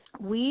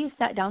 We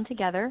sat down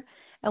together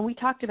and we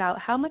talked about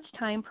how much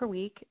time per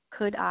week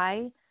could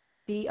I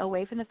be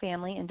away from the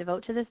family and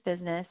devote to this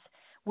business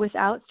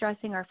without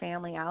stressing our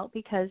family out,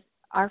 because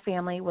our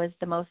family was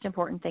the most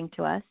important thing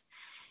to us.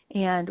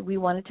 And we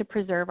wanted to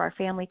preserve our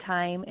family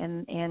time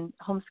and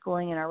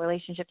homeschooling and our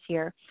relationships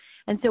here.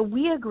 And so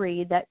we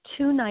agreed that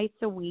 2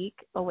 nights a week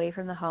away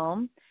from the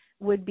home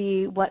would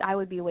be what I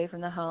would be away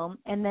from the home.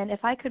 And then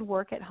if I could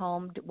work at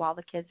home while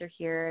the kids are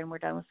here and we're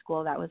done with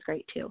school, that was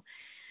great too.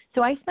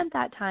 So I spent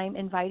that time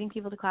inviting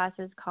people to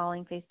classes,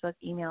 calling, Facebook,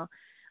 email,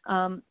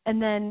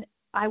 and then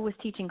I was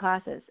teaching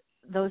classes.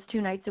 Those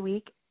 2 nights a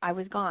week, I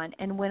was gone.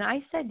 And when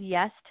I said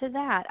yes to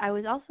that, I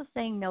was also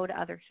saying no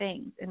to other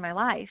things in my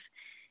life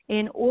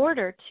in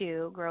order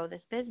to grow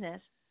this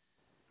business.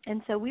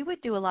 And so we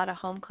would do a lot of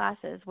home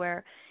classes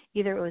where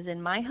either it was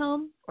in my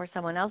home or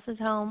someone else's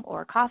home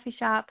or a coffee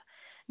shop.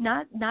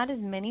 Not as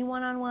many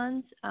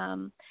one-on-ones,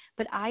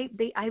 but I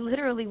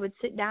literally would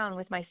sit down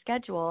with my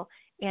schedule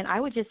and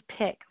I would just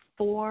pick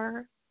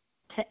 4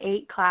 to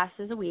 8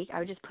 classes a week. I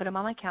would just put them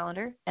on my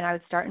calendar and I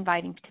would start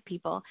inviting to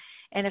people.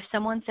 And if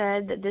someone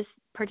said that this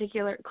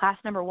particular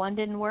class number 1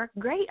 didn't work,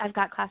 great, I've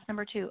got class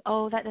number 2.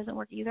 Oh, that doesn't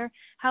work either.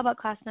 How about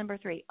class number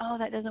 3? Oh,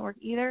 that doesn't work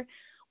either.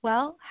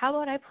 Well, how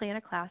about I plan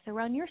a class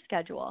around your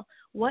schedule?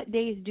 What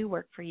days do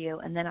work for you?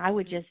 And then I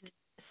would just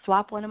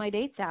swap one of my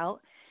dates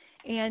out.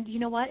 And you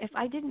know what? If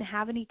I didn't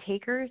have any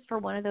takers for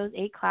one of those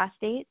 8 class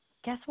dates,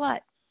 guess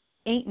what?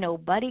 Ain't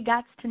nobody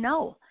gots to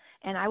know.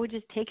 And I would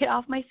just take it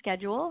off my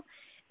schedule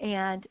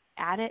and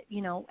add it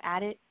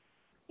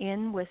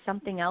in with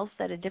something else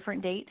at a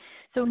different date.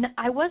 So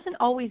I wasn't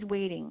always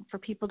waiting for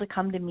people to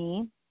come to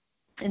me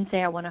and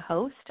say, I want to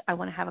host, I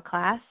want to have a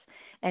class,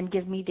 and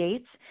give me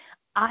dates.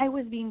 I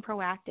was being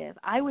proactive.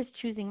 I was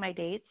choosing my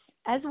dates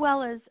as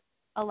well as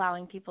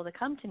allowing people to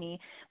come to me,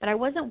 but I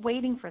wasn't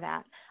waiting for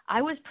that.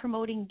 I was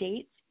promoting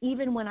dates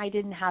even when I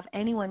didn't have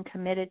anyone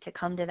committed to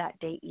come to that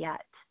date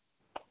yet.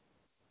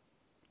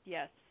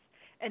 Yes.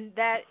 And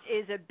that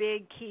is a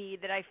big key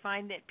that I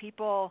find that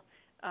people,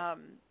 I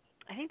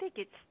think they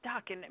get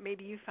stuck, and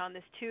maybe you found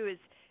this too,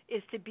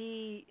 is to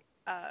be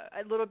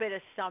a little bit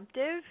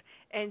assumptive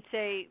and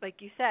say, like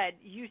you said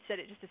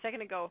it just a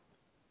second ago,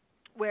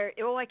 where,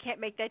 oh, I can't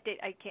make that date,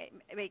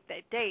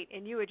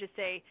 and you would just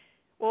say,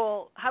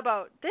 well, how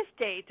about this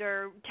date,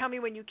 or tell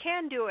me when you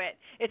can do it.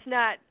 It's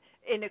not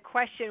in a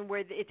question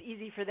where it's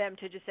easy for them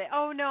to just say,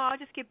 oh no, I'll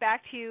just get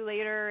back to you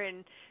later,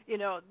 and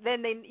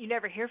then you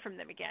never hear from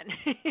them again.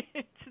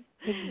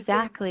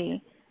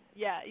 Exactly.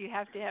 Yeah, you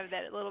have to have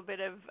that little bit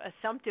of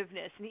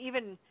assumptiveness, and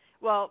even,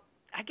 well,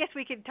 I guess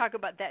we could talk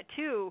about that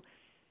too,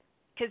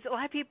 because a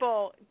lot of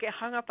people get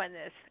hung up on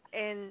this.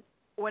 And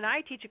when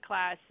I teach a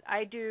class,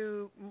 I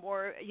do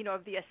more,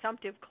 of the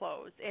assumptive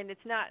close, and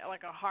it's not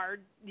like a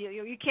hard,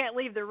 you can't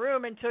leave the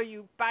room until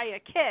you buy a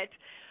kit.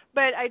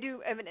 But I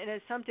do have an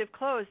assumptive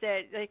close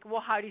that, like, well,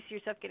 how do you see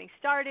yourself getting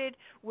started?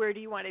 Where do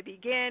you want to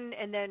begin?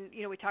 And then,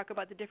 we talk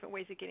about the different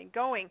ways of getting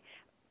going.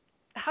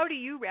 How do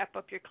you wrap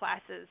up your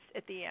classes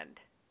at the end?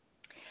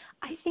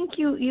 I think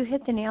you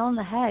hit the nail on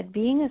the head.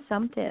 Being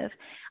assumptive.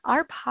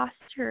 Our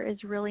posture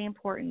is really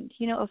important.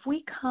 If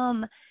we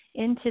come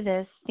into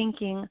this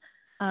thinking,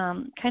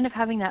 kind of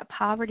having that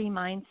poverty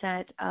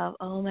mindset of,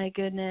 oh my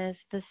goodness,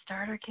 the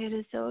starter kit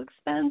is so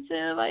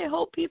expensive, I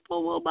hope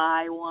people will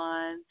buy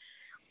one.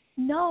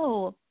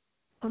 No.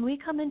 When we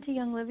come into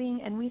Young Living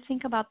and we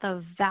think about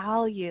the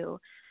value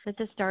that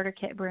the starter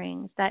kit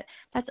brings,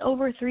 that's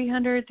over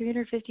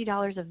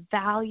 $350 of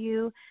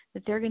value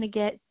that they're going to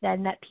get,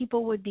 and that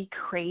people would be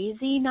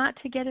crazy not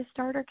to get a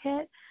starter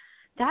kit.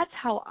 That's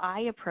how I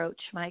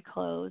approach my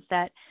clothes,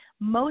 that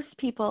most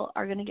people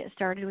are going to get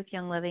started with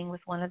Young Living with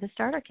one of the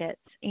starter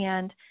kits,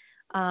 and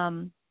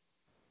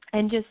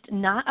just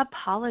not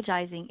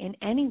apologizing in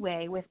any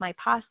way with my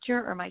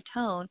posture or my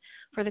tone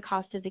for the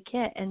cost of the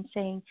kit, and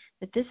saying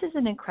that this is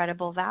an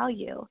incredible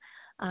value.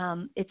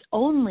 It's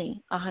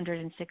only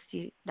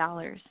 $160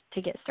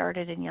 to get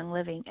started in Young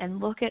Living, and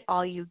look at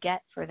all you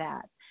get for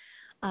that.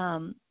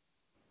 I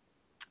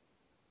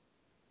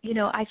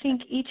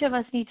think each of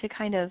us need to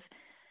kind of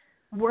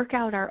work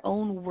out our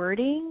own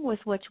wording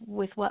with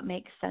what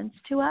makes sense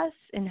to us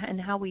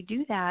and how we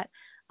do that.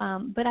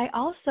 But I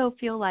also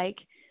feel like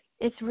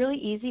it's really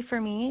easy for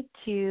me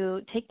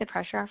to take the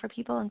pressure off of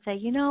people and say,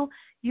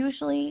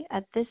 usually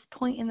at this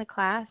point in the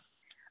class,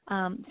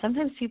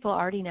 sometimes people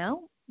already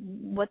know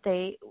what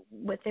they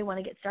want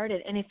to get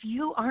started. And if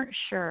you aren't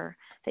sure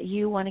that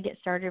you want to get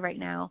started right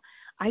now,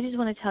 I just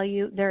want to tell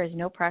you there is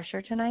no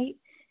pressure tonight,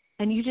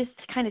 and you just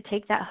kind of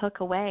take that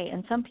hook away.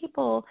 And some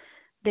people,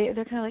 they're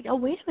kind of like, oh,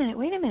 wait a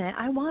minute,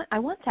 I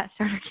want that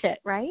starter kit,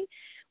 right?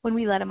 When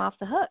we let them off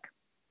the hook.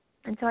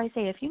 And so I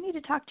say, if you need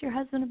to talk to your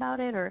husband about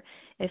it, or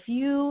if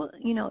you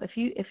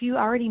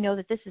already know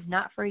that this is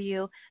not for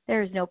you,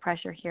 there is no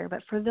pressure here.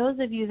 But for those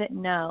of you that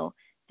know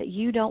that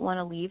you don't want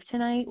to leave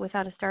tonight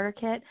without a starter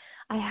kit,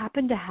 I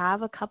happen to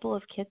have a couple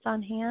of kits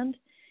on hand,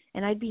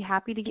 and I'd be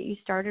happy to get you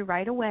started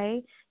right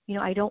away.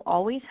 I don't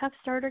always have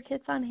starter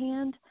kits on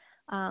hand,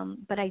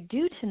 but I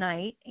do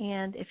tonight.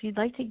 And if you'd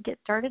like to get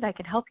started, I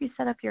can help you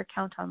set up your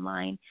account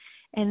online.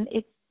 And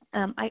it's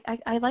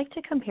I like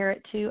to compare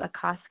it to a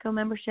Costco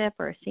membership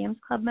or a Sam's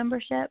Club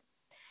membership,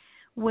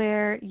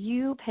 where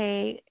you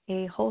pay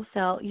a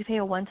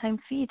one-time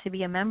fee to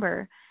be a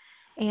member.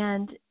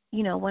 And,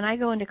 when I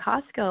go into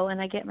Costco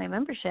and I get my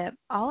membership,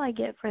 all I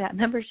get for that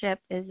membership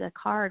is a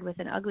card with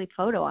an ugly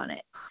photo on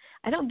it.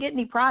 I don't get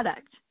any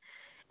product.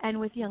 And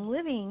with Young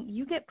Living,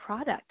 you get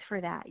product for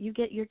that. You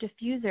get your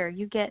diffuser.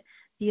 You get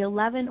the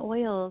 11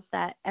 oils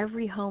that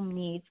every home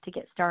needs to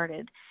get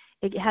started.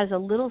 It has a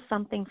little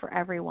something for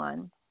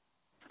everyone,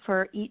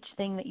 for each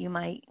thing that you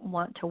might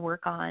want to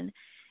work on.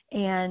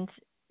 And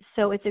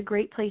so it's a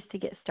great place to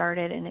get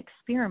started and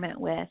experiment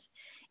with.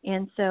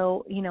 And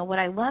so, what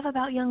I love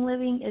about Young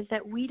Living is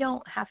that we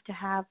don't have to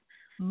have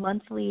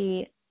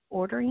monthly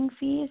ordering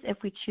fees if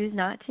we choose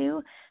not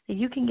to, that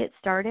you can get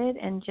started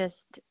and just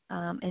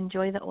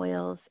enjoy the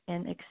oils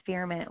and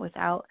experiment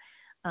without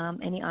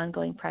any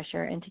ongoing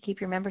pressure. And to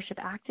keep your membership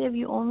active,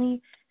 you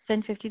only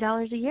spend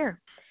 $50 a year.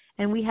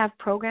 And we have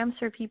programs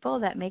for people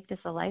that make this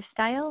a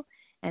lifestyle.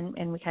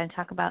 And we kind of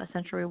talk about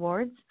Essential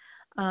Rewards.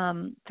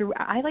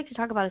 I like to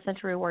talk about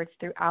Essential Rewards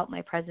throughout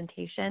my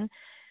presentation.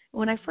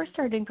 When I first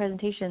started doing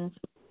presentations,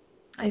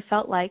 I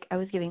felt like I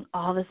was giving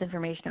all this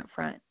information up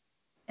front,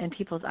 and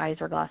people's eyes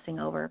were glossing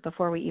over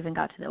before we even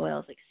got to the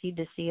oils, like seed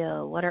to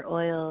seal, what are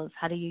oils,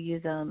 how do you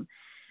use them?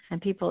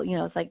 And people,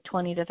 it's like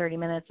 20 to 30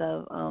 minutes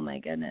of, oh my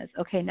goodness,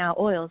 okay, now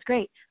oils,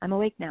 great, I'm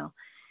awake now.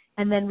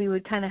 And then we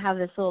would kind of have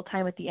this little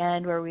time at the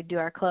end where we'd do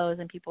our close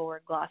and people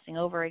were glossing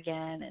over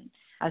again, and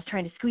I was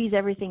trying to squeeze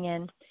everything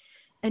in.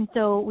 And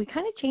so we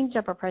kind of changed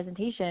up our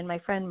presentation. My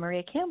friend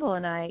Maria Campbell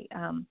and I,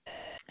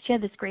 she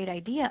had this great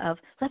idea of,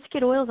 let's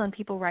get oils on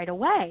people right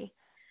away.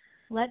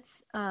 Let's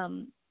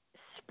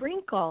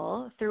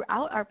sprinkle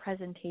throughout our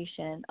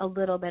presentation a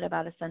little bit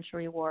about Essential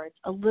Rewards,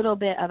 a little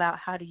bit about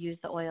how to use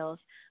the oils,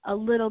 a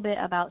little bit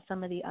about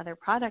some of the other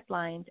product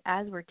lines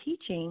as we're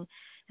teaching.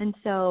 And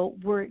so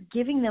we're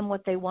giving them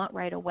what they want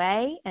right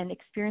away and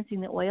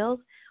experiencing the oils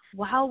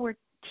while we're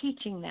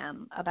teaching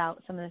them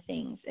about some of the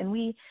things. And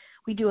we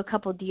do a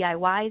couple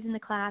DIYs in the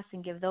class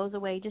and give those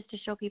away just to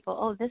show people,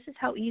 oh, this is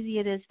how easy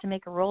it is to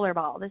make a roller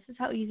ball. This is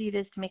how easy it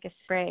is to make a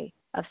spray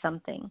of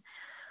something.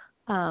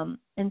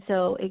 And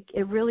so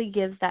it really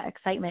gives that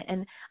excitement.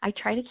 And I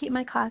try to keep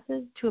my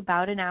classes to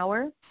about an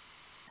hour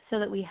so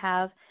that we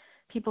have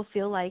people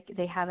feel like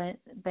they haven't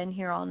been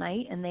here all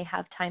night and they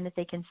have time that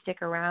they can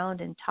stick around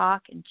and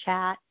talk and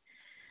chat.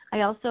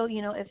 I also,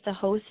 if the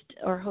host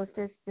or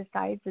hostess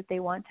decides that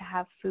they want to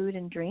have food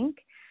and drink,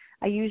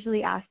 I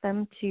usually ask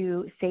them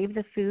to save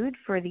the food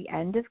for the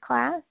end of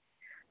class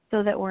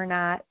so that we're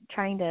not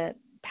trying to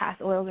pass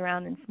oils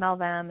around and smell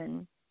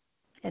them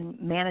and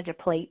manage a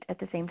plate at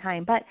the same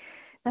time. But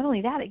not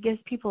only that, it gives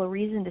people a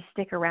reason to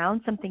stick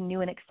around, something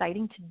new and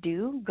exciting to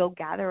do, go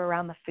gather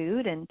around the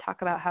food and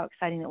talk about how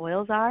exciting the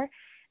oils are,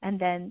 and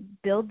then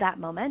build that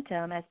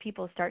momentum as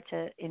people start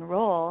to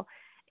enroll.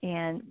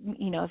 And,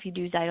 if you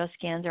do Zyto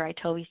scans or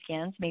Itovi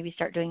scans, maybe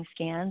start doing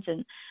scans,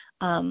 and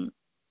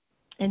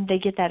they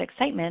get that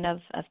excitement of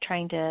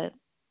trying to,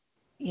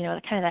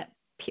 kind of that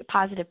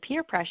positive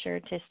peer pressure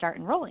to start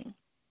enrolling.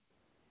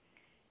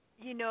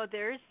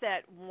 There's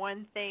that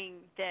one thing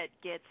that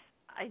gets,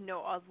 I know,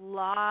 a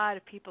lot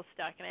of people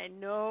stuck, and I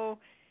know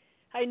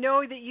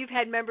that you've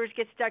had members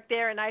get stuck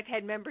there, and I've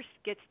had members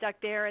get stuck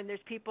there, and there's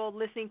people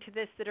listening to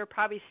this that are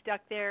probably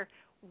stuck there.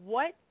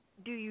 What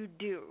do you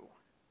do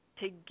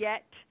to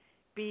get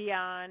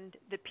beyond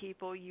the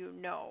people you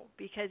know?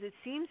 Because it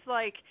seems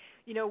like,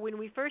 when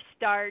we first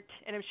start,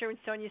 and I'm sure when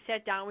Sonia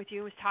sat down with you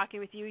and was talking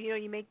with you,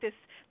 you make this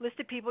list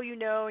of people you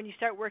know, and you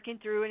start working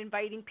through and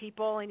inviting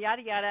people and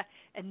yada yada,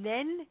 and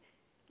then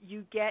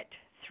you get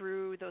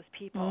through those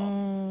people.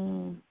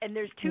 And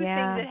there's two things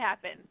that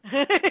happen.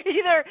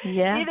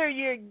 Either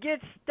you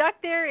get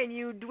stuck there and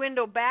you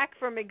dwindle back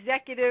from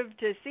executive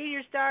to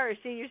senior star or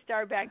senior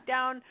star back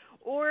down,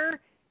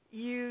 or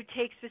you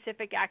take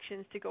specific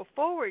actions to go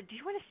forward. Do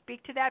you want to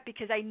speak to that?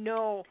 Because I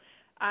know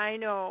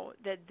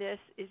that this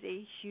is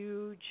a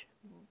huge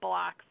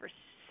block for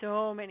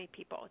so many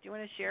people. Do you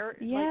want to share?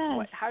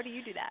 Yes. How do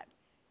you do that?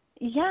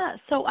 Yeah,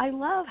 so I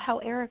love how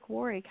Eric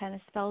Worre kind of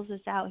spells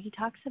this out. He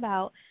talks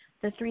about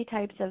the three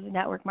types of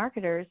network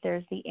marketers.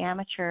 There's the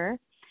amateur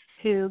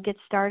who gets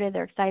started,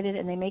 they're excited,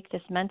 and they make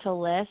this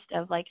mental list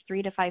of like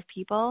 3 to 5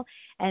 people,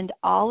 and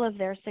all of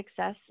their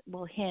success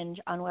will hinge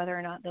on whether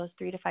or not those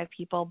 3 to 5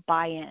 people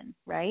buy in,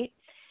 right?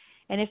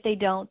 And if they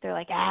don't, they're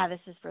like, this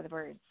is for the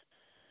birds.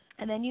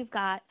 And then you've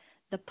got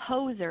the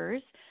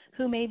posers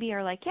who maybe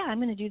are like, yeah, I'm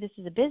going to do this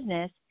as a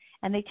business,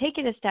 and they take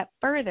it a step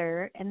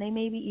further, and they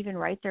maybe even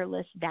write their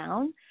list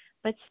down,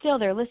 but still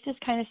their list is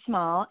kind of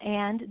small,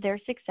 and their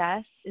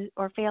success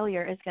or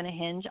failure is going to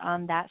hinge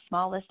on that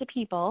small list of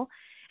people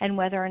and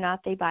whether or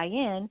not they buy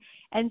in.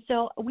 And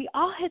so we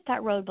all hit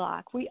that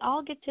roadblock. We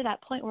all get to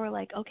that point where we're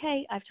like,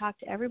 okay, I've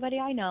talked to everybody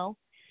I know,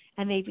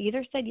 and they've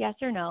either said yes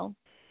or no.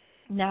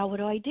 Now what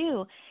do I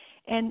do?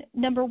 And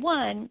number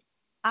one,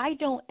 I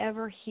don't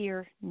ever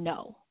hear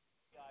no.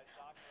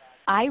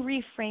 I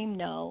reframe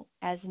no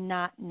as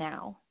not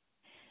now,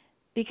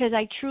 because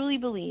I truly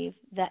believe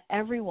that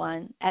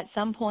everyone at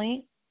some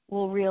point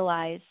will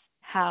realize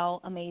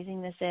how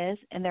amazing this is,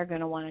 and they're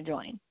going to want to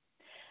join.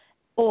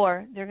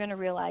 Or they're going to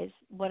realize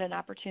what an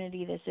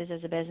opportunity this is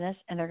as a business,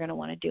 and they're going to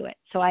want to do it.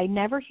 So I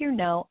never hear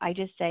no. I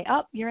just say,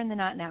 you're in the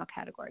not now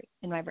category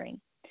in my brain.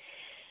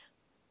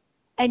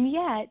 And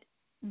yet,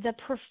 the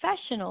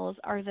professionals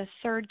are the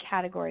third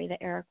category that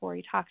Eric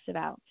Worre talks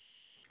about.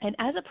 And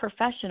as a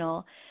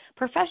professional,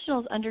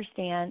 professionals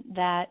understand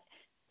that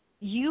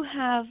you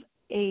have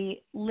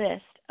a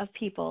list of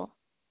people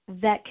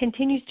that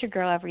continues to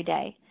grow every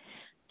day.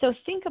 So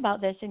think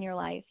about this in your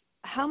life.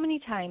 How many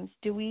times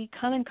do we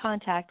come in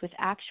contact with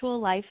actual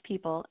life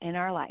people in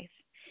our life?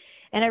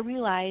 And I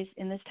realize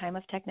in this time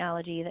of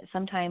technology that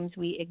sometimes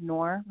we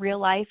ignore real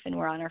life, and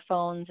we're on our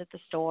phones at the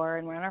store,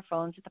 and we're on our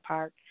phones at the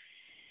park.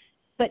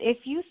 But if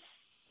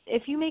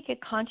you make a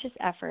conscious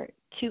effort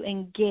to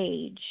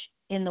engage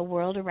in the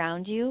world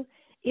around you,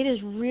 it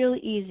is really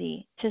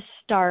easy to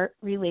start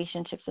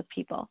relationships with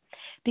people,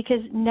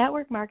 because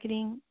network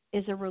marketing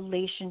is a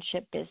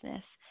relationship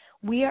business.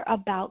 We are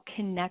about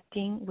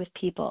connecting with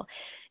people.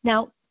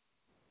 Now,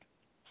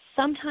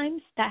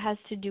 sometimes that has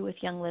to do with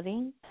Young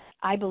Living.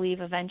 I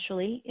believe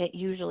eventually it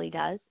usually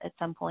does at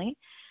some point.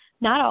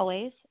 Not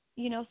always,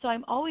 so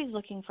I'm always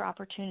looking for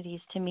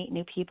opportunities to meet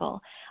new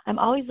people. I'm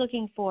always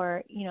looking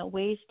for,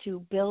 ways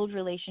to build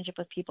relationship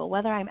with people,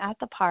 whether I'm at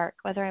the park,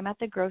 whether I'm at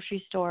the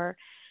grocery store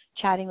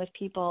chatting with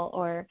people,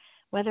 or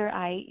whether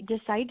I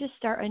decide to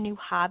start a new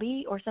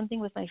hobby or something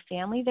with my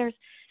family. There's,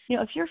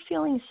 if you're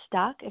feeling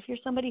stuck, if you're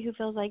somebody who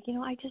feels like,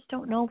 I just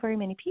don't know very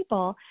many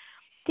people,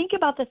 think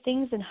about the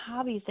things and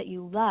hobbies that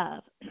you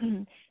love.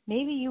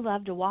 Maybe you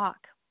love to walk.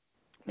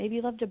 Maybe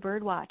you love to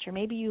bird watch, or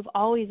maybe you've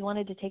always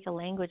wanted to take a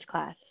language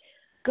class.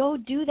 Go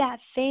do that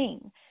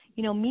thing.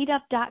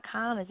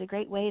 Meetup.com is a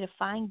great way to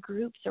find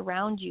groups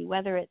around you,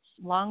 whether it's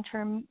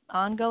long-term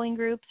ongoing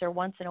groups or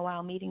once in a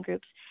while meeting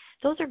groups.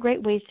 Those are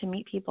great ways to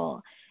meet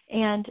people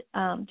and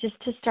just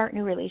to start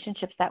new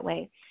relationships that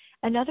way.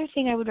 Another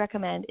thing I would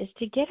recommend is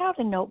to get out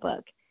a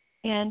notebook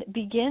and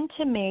begin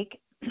to make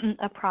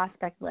a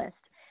prospect list.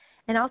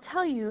 And I'll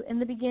tell you, in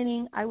the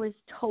beginning, I was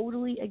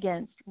totally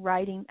against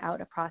writing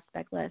out a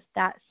prospect list.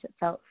 That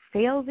felt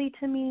salesy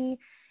to me.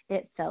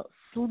 It felt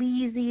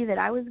sleazy that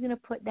I was going to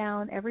put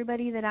down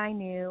everybody that I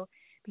knew,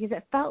 because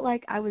it felt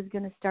like I was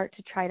going to start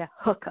to try to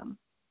hook them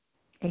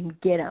and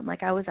get them,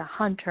 like I was a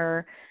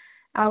hunter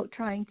out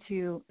trying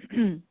to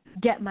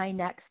get my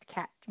next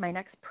catch, my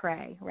next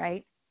prey,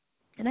 right?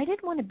 And I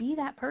didn't want to be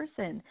that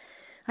person.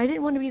 I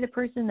didn't want to be the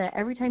person that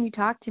every time you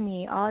talk to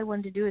me, all I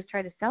wanted to do is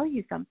try to sell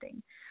you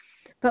something.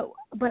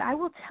 But I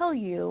will tell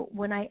you,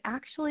 when I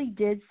actually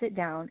did sit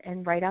down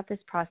and write out this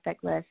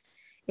prospect list,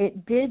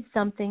 it did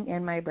something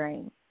in my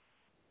brain.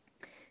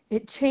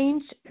 It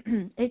changed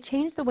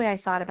the way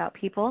I thought about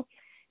people,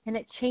 and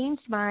it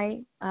changed my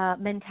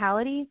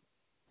mentality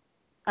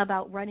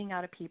about running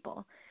out of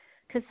people.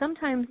 Because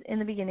sometimes in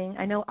the beginning,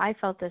 I know I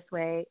felt this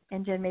way,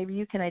 and Jen, maybe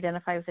you can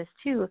identify with this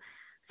too.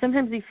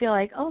 Sometimes we feel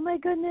like, oh my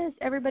goodness,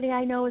 everybody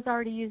I know is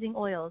already using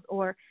oils,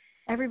 or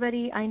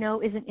everybody I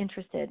know isn't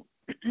interested.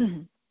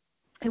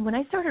 And when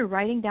I started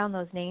writing down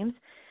those names,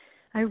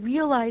 I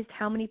realized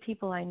how many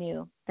people I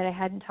knew that I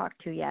hadn't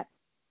talked to yet.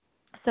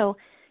 So,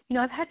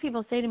 I've had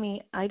people say to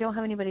me, I don't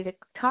have anybody to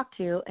talk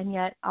to, and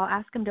yet I'll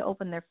ask them to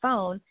open their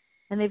phone,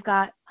 and they've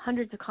got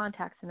hundreds of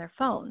contacts in their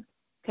phone.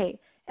 Okay,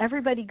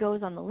 everybody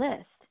goes on the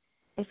list.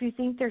 If you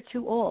think they're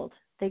too old,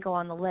 they go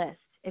on the list.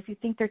 If you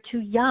think they're too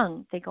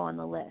young, they go on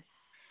the list.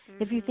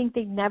 Mm-hmm. If you think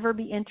they'd never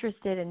be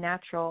interested in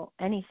natural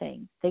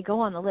anything, they go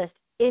on the list.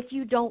 If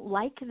you don't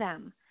like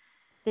them,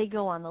 they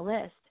go on the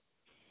list.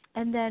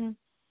 And then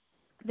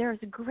there's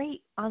a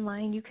great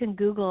online, you can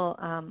Google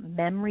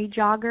memory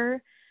jogger,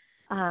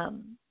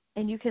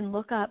 and you can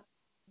look up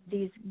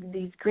these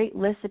great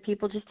lists of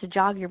people just to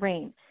jog your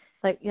brain.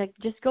 Like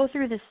just go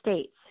through the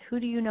states. Who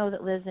do you know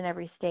that lives in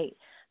every state?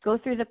 Go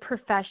through the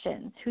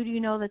professions. Who do you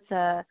know that's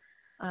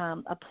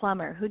a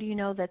plumber? Who do you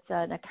know that's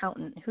an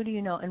accountant? Who do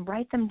you know? And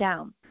write them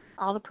down,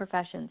 all the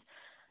professions.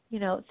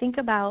 Think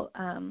about,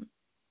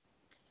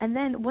 and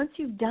then once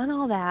you've done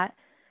all that,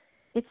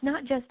 it's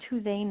not just who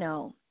they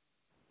know.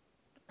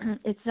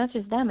 it's not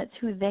just them, it's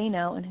who they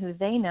know and who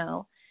they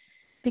know.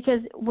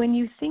 Because when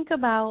you think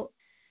about,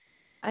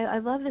 I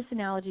love this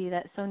analogy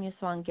that Sonia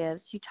Swan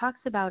gives. She talks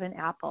about an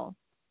apple.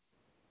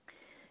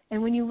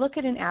 And when you look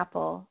at an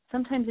apple,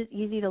 sometimes it's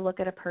easy to look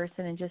at a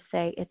person and just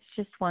say, it's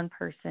just one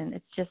person,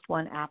 it's just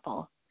one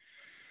apple.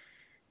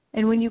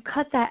 And when you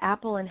cut that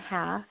apple in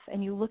half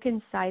and you look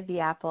inside the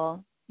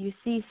apple, you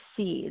see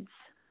seeds.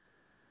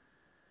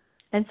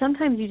 And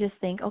sometimes you just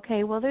think,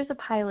 okay, well, there's a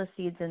pile of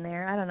seeds in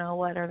there. I don't know,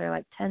 what are there,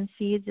 like 10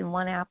 seeds in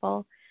one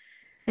apple?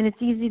 And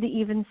it's easy to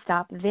even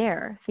stop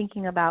there,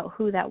 thinking about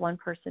who that one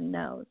person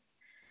knows.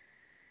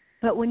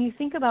 But when you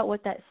think about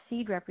what that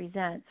seed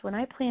represents, when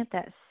I plant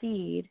that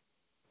seed,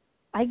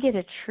 I get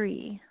a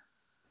tree.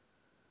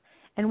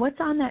 And what's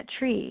on that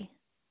tree?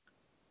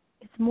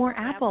 It's more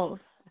apples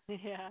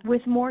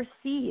with more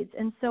seeds.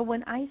 And so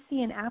when I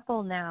see an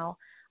apple now,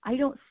 I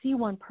don't see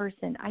one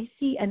person. I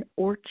see an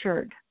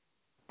orchard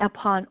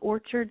upon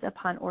orchards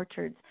upon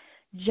orchards,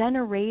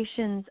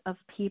 generations of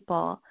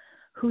people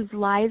whose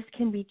lives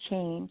can be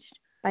changed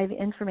by the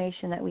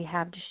information that we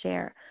have to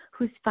share,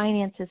 whose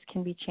finances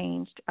can be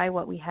changed by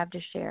what we have to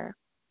share.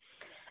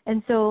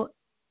 And so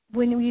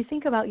when you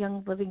think about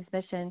Young Living's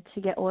mission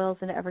to get oils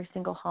into every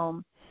single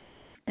home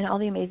and all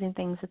the amazing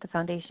things that the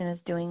foundation is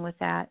doing with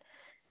that,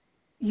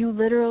 you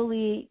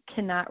literally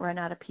cannot run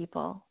out of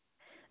people.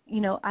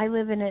 You know, I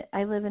live in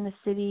a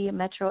city, a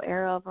metro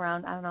area of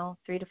around,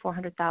 300,000 to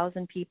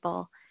 400,000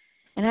 people.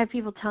 And I have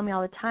people tell me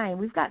all the time,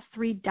 we've got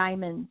 3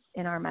 diamonds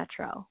in our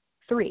metro.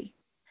 3.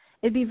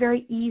 It'd be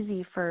very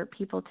easy for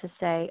people to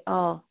say,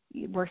 oh,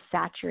 we're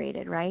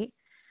saturated, right?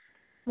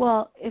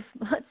 Well, if,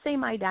 let's say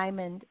my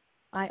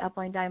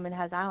upline diamond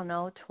has,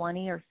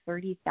 20 or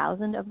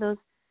 30,000 of those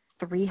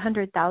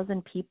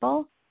 300,000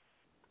 people,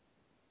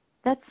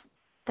 that's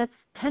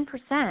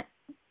 10%.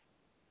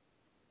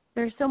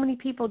 There's so many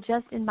people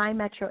just in my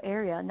metro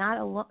area,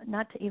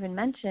 not to even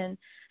mention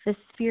the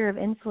sphere of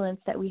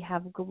influence that we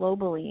have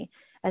globally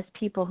as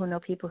people who know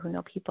people who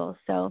know people.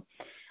 So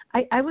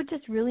I would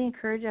just really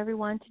encourage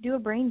everyone to do a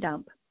brain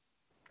dump.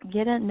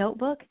 Get a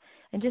notebook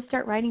and just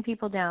start writing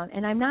people down.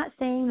 And I'm not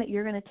saying that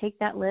you're going to take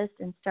that list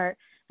and start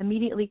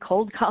immediately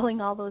cold calling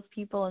all those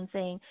people and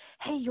saying,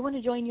 hey, you want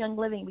to join Young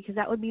Living? Because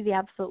that would be the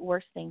absolute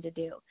worst thing to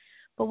do.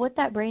 But what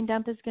that brain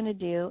dump is going to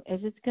do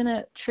is it's going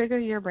to trigger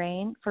your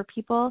brain for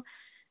people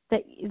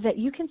that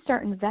you can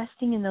start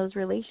investing in those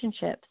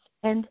relationships.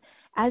 And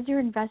as you're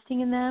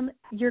investing in them,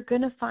 you're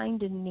going to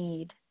find a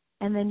need.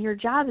 And then your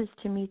job is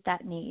to meet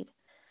that need.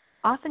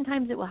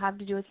 Oftentimes it will have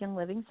to do with Young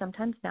Living,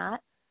 sometimes not.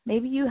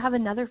 Maybe you have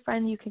another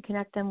friend you can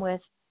connect them with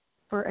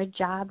for a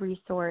job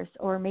resource,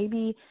 or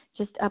maybe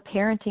just a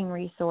parenting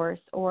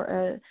resource,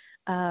 or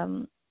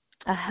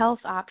a health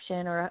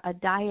option or a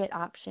diet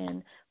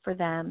option for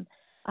them.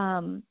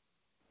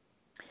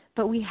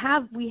 But we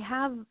have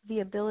the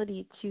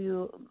ability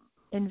to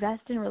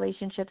invest in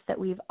relationships that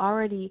we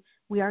already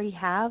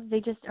have.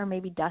 They just are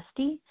maybe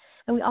dusty.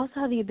 And we also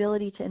have the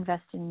ability to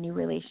invest in new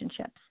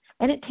relationships.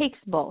 And it takes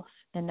both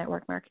in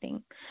network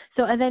marketing.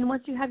 So, and then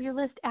once you have your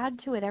list, add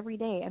to it every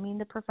day. I mean,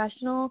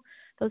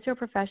 those who are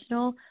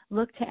professional,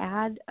 look to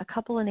add a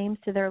couple of names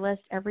to their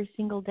list every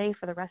single day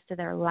for the rest of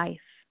their life.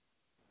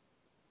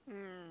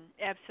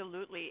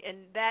 Absolutely. And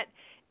that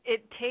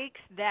it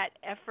takes that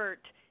effort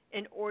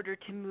in order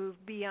to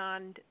move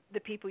beyond the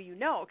people you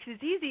know. Because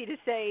it's easy to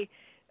say,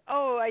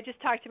 oh, I just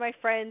talked to my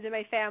friends and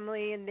my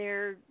family, and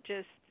they're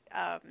just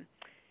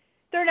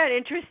they're not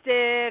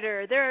interested,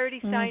 or they're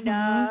already signed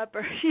up,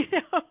 or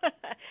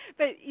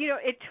But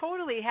it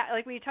totally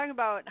like when you talk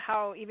about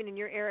how even in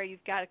your area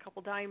you've got a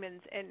couple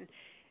diamonds, and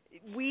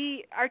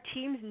our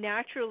teams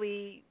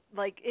naturally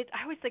like it.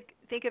 I always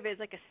think of it as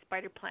like a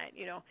spider plant,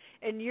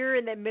 and you're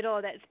in the middle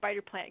of that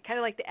spider plant, kind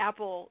of like the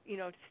Apple,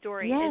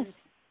 story. Yes.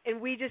 And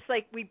we just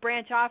we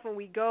branch off and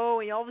we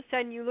go, and all of a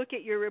sudden you look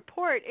at your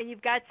report and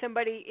you've got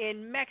somebody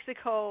in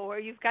Mexico, or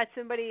you've got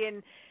somebody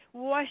in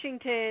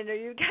Washington, or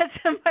you've got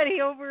somebody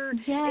over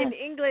in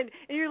England,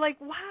 and you're like,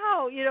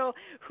 wow,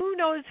 who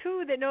knows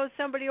who that knows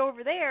somebody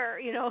over there,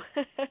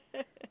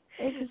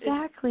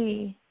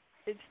 Exactly.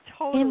 It's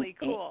totally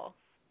cool.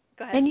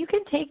 Go ahead. And you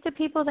can take the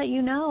people that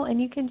you know, and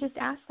you can just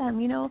ask them,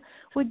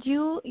 would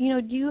you,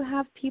 do you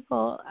have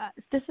people,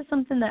 this is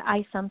something that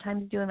I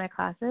sometimes do in my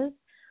classes.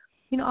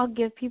 I'll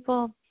give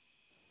people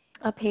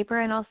a paper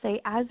and I'll say,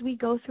 as we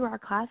go through our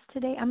class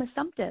today, I'm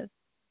assumptive.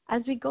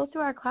 As we go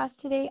through our class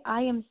today,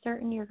 I am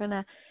certain you're going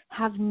to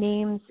have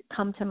names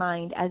come to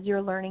mind as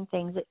you're learning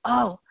things that,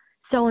 oh,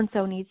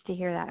 so-and-so needs to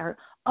hear that, or,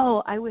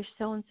 oh, I wish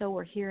so-and-so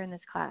were here in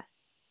this class.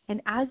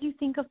 And as you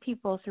think of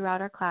people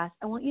throughout our class,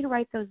 I want you to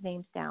write those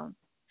names down.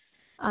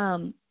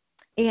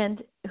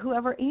 And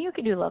you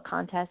can do a little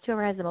contest.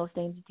 Whoever has the most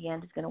names at the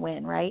end is going to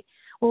win, right?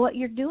 Well, what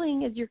you're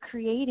doing is you're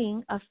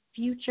creating a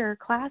future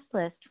class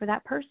list for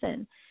that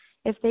person.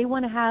 If they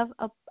want to have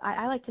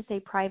I like to say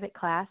private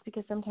class,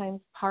 because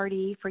sometimes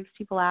party freaks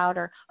people out,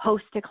 or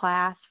host a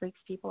class freaks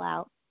people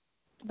out.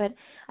 But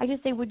I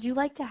just say, would you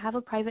like to have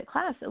a private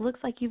class? It looks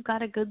like you've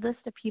got a good list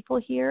of people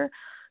here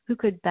who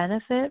could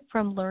benefit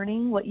from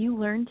learning what you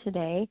learned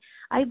today,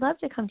 I'd love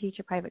to come teach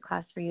a private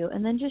class for you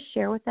and then just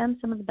share with them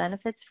some of the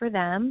benefits for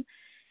them,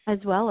 as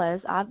well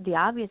as the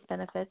obvious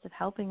benefits of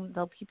helping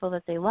the people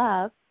that they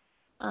love.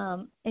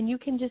 And you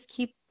can just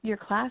keep your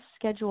class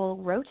schedule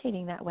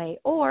rotating that way.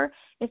 Or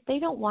if they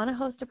don't want to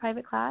host a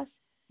private class,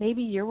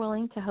 maybe you're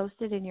willing to host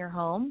it in your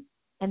home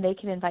and they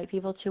can invite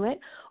people to it.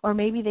 Or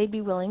maybe they'd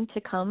be willing to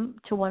come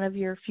to one of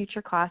your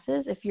future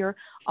classes if you're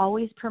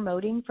always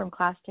promoting from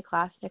class to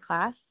class to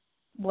class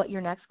what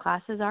your next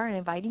classes are and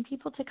inviting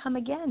people to come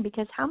again,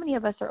 because how many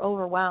of us are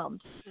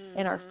overwhelmed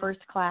in our first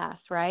class,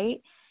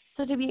 right?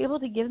 So to be able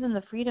to give them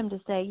the freedom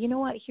to say, you know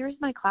what, here's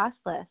my class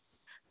list.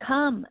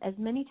 Come as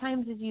many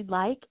times as you'd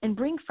like and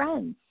bring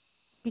friends,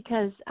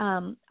 because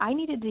I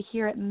needed to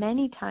hear it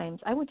many times.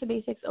 I went to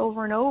basics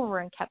over and over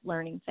and kept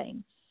learning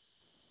things.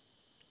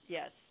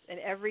 Yes, and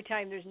every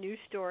time there's new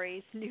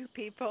stories, new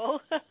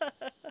people.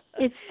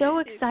 It's so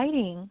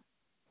exciting.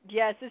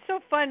 Yes, it's so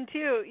fun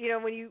too.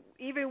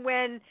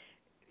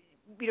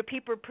 When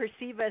people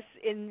perceive us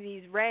in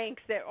these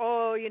ranks that,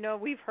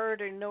 we've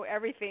heard and know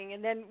everything,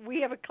 and then we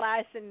have a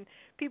class and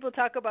people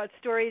talk about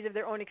stories of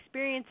their own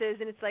experiences,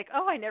 and it's like,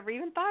 oh, I never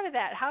even thought of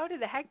that. How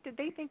the heck did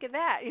they think of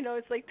that?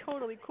 It's like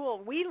totally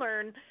cool. We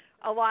learn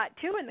a lot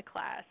too in the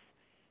class.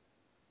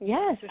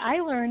 Yes, I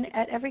learn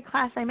at every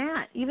class I'm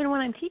at, even when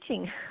I'm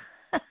teaching.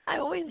 I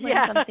always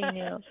learn something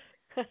new.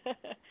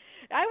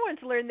 I once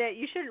learned that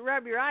you shouldn't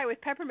rub your eye with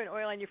peppermint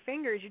oil on your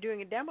fingers. You're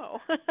doing a demo.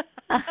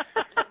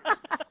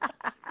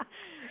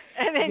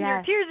 And then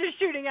your tears are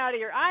shooting out of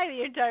your eye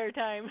the entire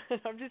time.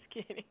 I'm just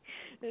kidding.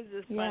 This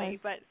is funny.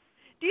 But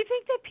do you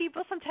think that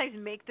people sometimes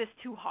make this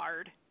too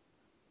hard?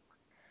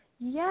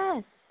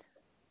 Yes.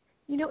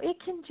 It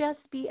can just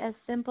be as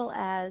simple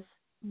as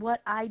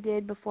what I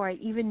did before I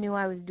even knew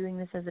I was doing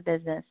this as a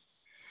business.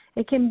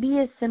 It can be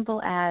as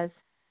simple as,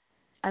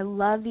 I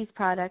love these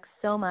products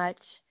so much,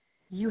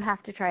 you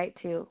have to try it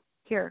too.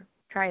 Here,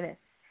 try this.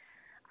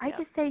 I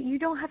just say, you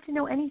don't have to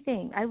know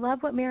anything. I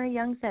love what Mary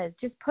Young says.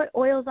 Just put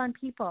oils on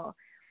people.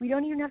 We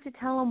don't even have to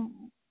tell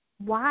them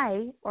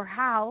why or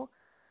how.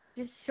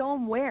 Just show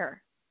them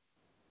where.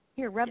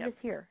 Here, rub this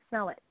here.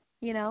 Smell it.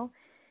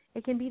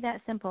 It can be that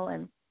simple.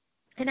 And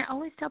I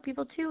always tell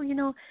people,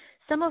 too,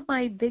 some of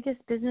my biggest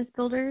business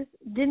builders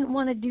didn't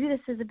want to do this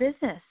as a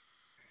business.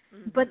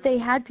 Mm-hmm. But they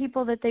had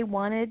people that they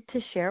wanted to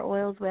share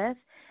oils with,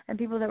 and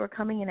people that were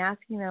coming and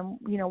asking them,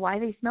 why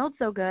they smelled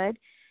so good.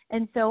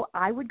 And so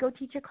I would go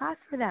teach a class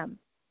for them,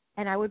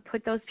 and I would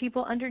put those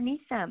people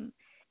underneath them.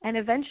 And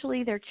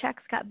eventually their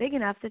checks got big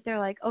enough that they're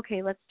like,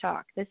 okay, let's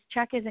talk. This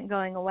check isn't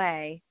going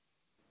away.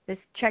 This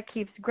check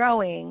keeps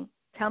growing.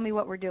 Tell me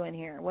what we're doing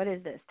here. What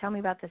is this? Tell me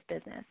about this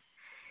business.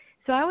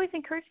 So I always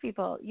encourage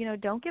people,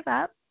 don't give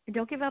up.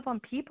 Don't give up on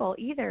people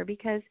either,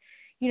 because,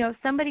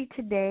 somebody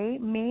today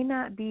may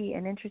not be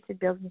an interested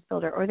business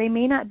builder, or they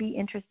may not be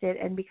interested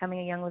in becoming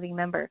a Young Living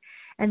member.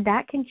 And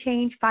that can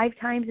change 5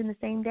 times in the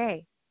same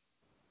day.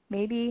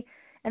 Maybe,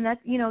 and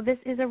that's, this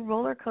is a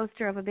roller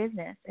coaster of a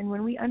business. And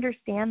when we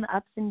understand the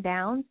ups and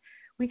downs,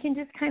 we can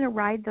just kind of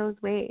ride those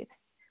waves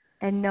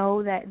and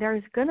know that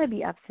there's going to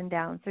be ups and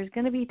downs. There's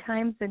going to be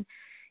times when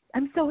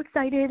I'm so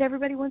excited,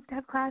 everybody wants to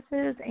have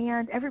classes,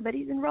 and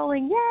everybody's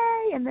enrolling,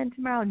 yay! And then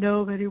tomorrow,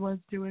 nobody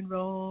wants to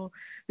enroll.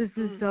 This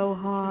is so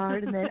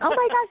hard. And then, oh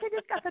my gosh, I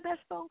just got the best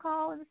phone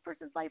call, and this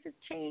person's life has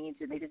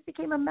changed, and they just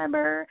became a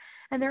member,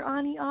 and they're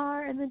on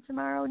ER. And then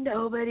tomorrow,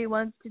 nobody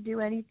wants to do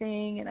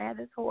anything, and I had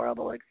this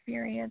horrible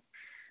experience.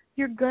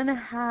 You're going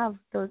to have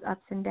those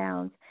ups and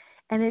downs,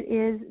 and it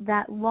is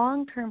that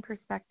long-term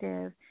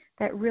perspective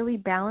that really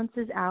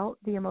balances out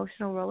the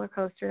emotional roller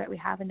coaster that we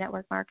have in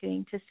network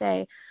marketing to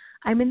say,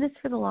 I'm in this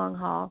for the long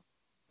haul.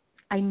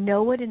 I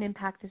know what an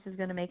impact this is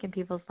going to make in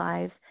people's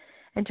lives.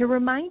 And to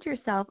remind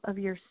yourself of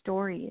your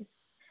stories.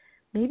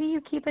 Maybe you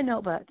keep a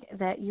notebook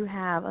that you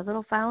have, a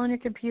little file on your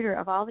computer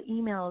of all the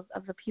emails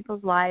of the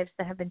people's lives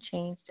that have been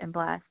changed and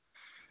blessed.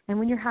 And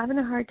when you're having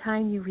a hard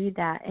time, you read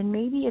that. And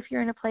maybe if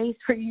you're in a place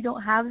where you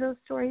don't have those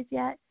stories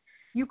yet,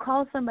 you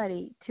call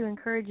somebody to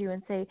encourage you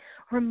and say,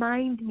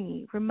 remind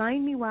me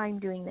why I'm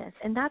doing this.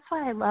 And that's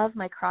why I love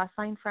my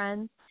Crossline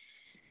friends,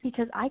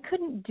 because I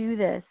couldn't do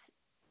this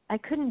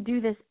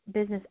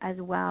business as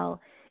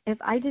well if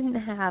I didn't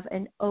have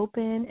an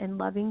open and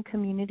loving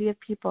community of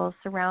people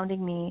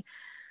surrounding me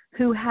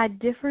who had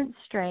different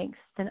strengths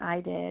than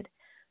I did,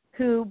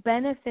 who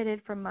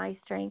benefited from my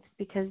strengths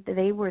because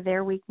they were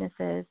their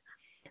weaknesses,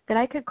 that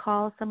I could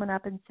call someone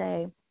up and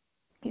say,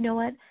 you know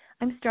what,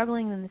 I'm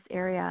struggling in this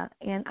area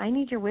and I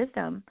need your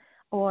wisdom,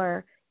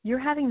 or you're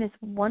having this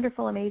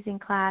wonderful, amazing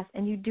class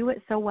and you do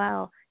it so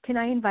well. Can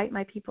I invite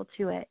my people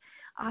to it?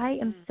 I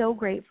am so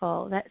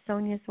grateful that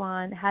Sonia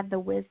Swan had the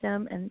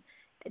wisdom and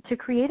to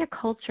create a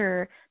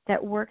culture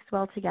that works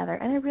well together.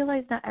 And I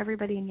realize not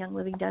everybody in Young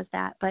Living does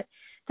that, but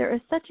there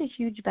is such a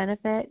huge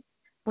benefit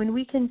when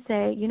we can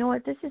say, you know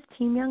what, this is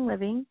Team Young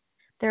Living.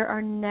 There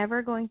are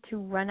never going to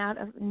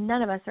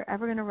none of us are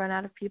ever going to run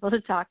out of people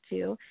to talk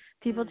to,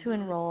 people to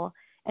enroll.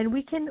 And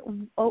we can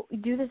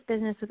do this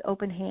business with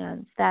open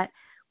hands that,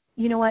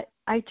 you know what,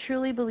 I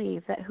truly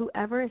believe that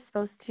whoever is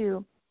supposed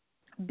to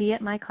be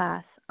at my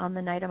class on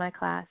the night of my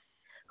class,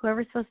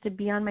 whoever's supposed to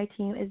be on my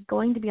team is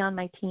going to be on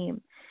my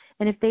team.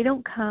 And if they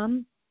don't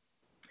come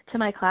to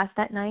my class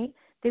that night,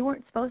 they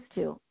weren't supposed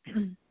to.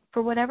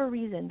 For whatever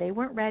reason, they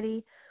weren't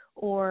ready,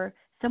 or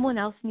someone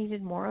else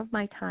needed more of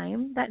my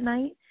time that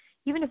night.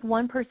 Even if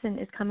one person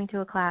is coming to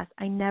a class,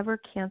 I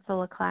never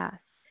cancel a class,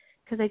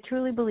 because I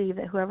truly believe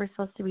that whoever's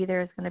supposed to be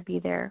there is going to be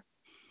there.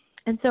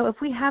 And so if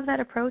we have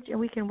that approach and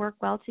we can work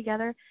well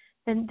together,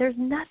 then there's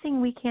nothing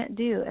we can't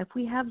do. If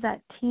we have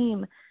that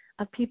team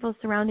of people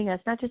surrounding us,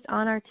 not just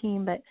on our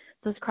team, but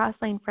those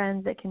Crosslane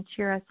friends that can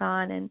cheer us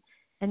on and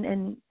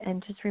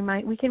just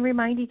we can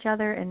remind each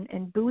other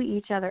and buoy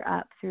each other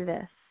up through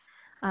this.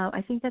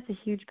 I think that's a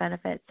huge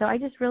benefit. So I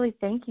just really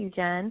thank you,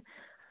 Jen,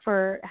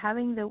 for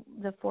having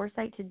the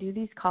foresight to do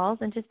these calls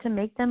and just to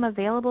make them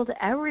available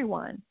to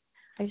everyone.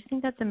 I just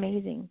think that's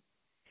amazing.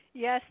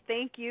 Yes,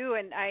 thank you,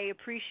 and I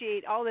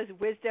appreciate all this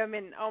wisdom.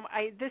 And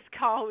this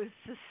call was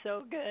just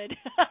so good.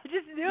 I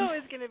just knew it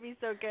was going to be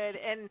so good,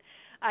 and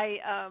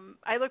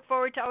I look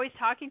forward to always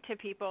talking to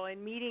people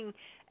and meeting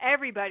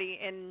everybody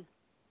and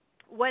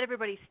what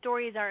everybody's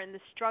stories are and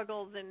the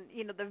struggles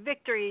and the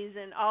victories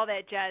and all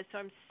that jazz. So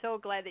I'm so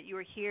glad that you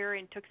were here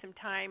and took some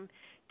time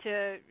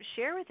to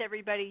share with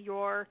everybody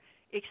your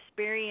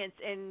experience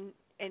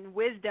and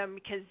wisdom,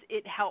 because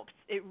it helps.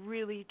 It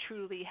really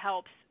truly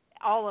helps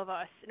all of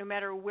us, no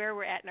matter where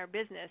we're at in our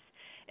business.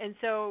 And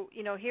so,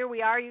 here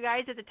we are, you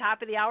guys, at the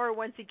top of the hour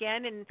once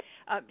again. And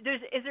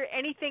is there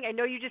anything, I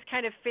know you just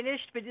kind of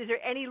finished, but is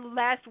there any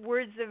last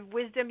words of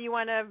wisdom you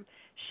want to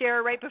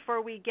share right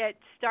before we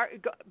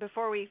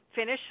before we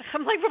finish?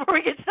 I'm like, before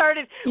we get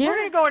started, Yeah. We're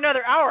going to go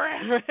another hour.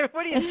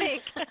 What do you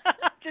think?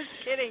 Just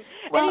kidding.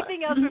 Well,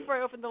 anything else before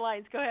I open the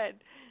lines? Go ahead.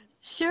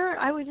 Sure.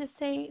 I would just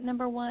say,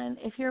 number one,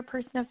 if you're a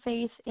person of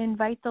faith,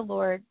 invite the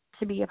Lord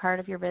to be a part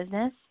of your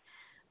business.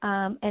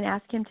 And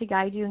ask him to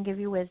guide you and give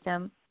you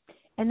wisdom.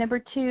 And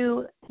number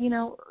two,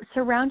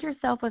 surround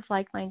yourself with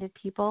like-minded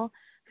people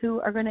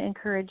who are going to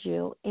encourage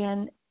you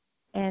and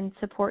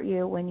support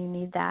you when you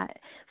need that.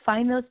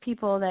 Find those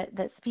people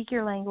that speak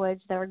your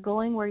language, that are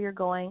going where you're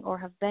going or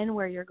have been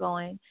where you're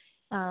going,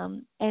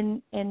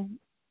 and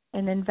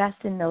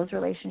invest in those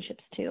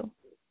relationships too.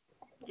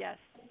 Yes,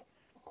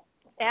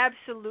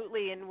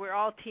 absolutely. And we're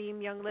all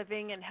Team Young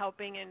Living and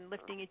helping and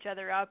lifting each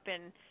other up,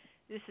 and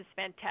this is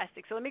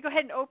fantastic. So let me go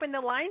ahead and open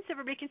the line so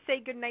everybody can say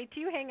good night to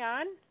you. Hang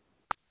on.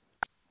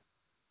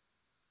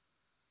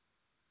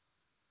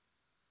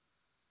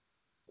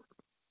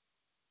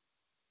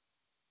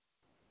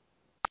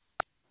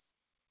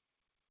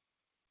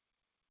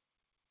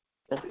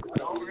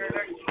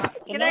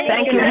 Good night.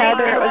 Thank you,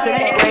 Heather. It was a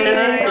great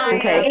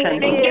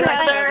presentation. Thank you,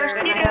 Heather.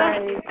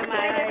 Good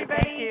night,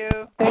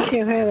 everybody. Thank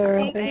you,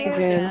 Heather. Thank you,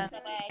 Jen.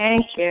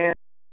 Thank you.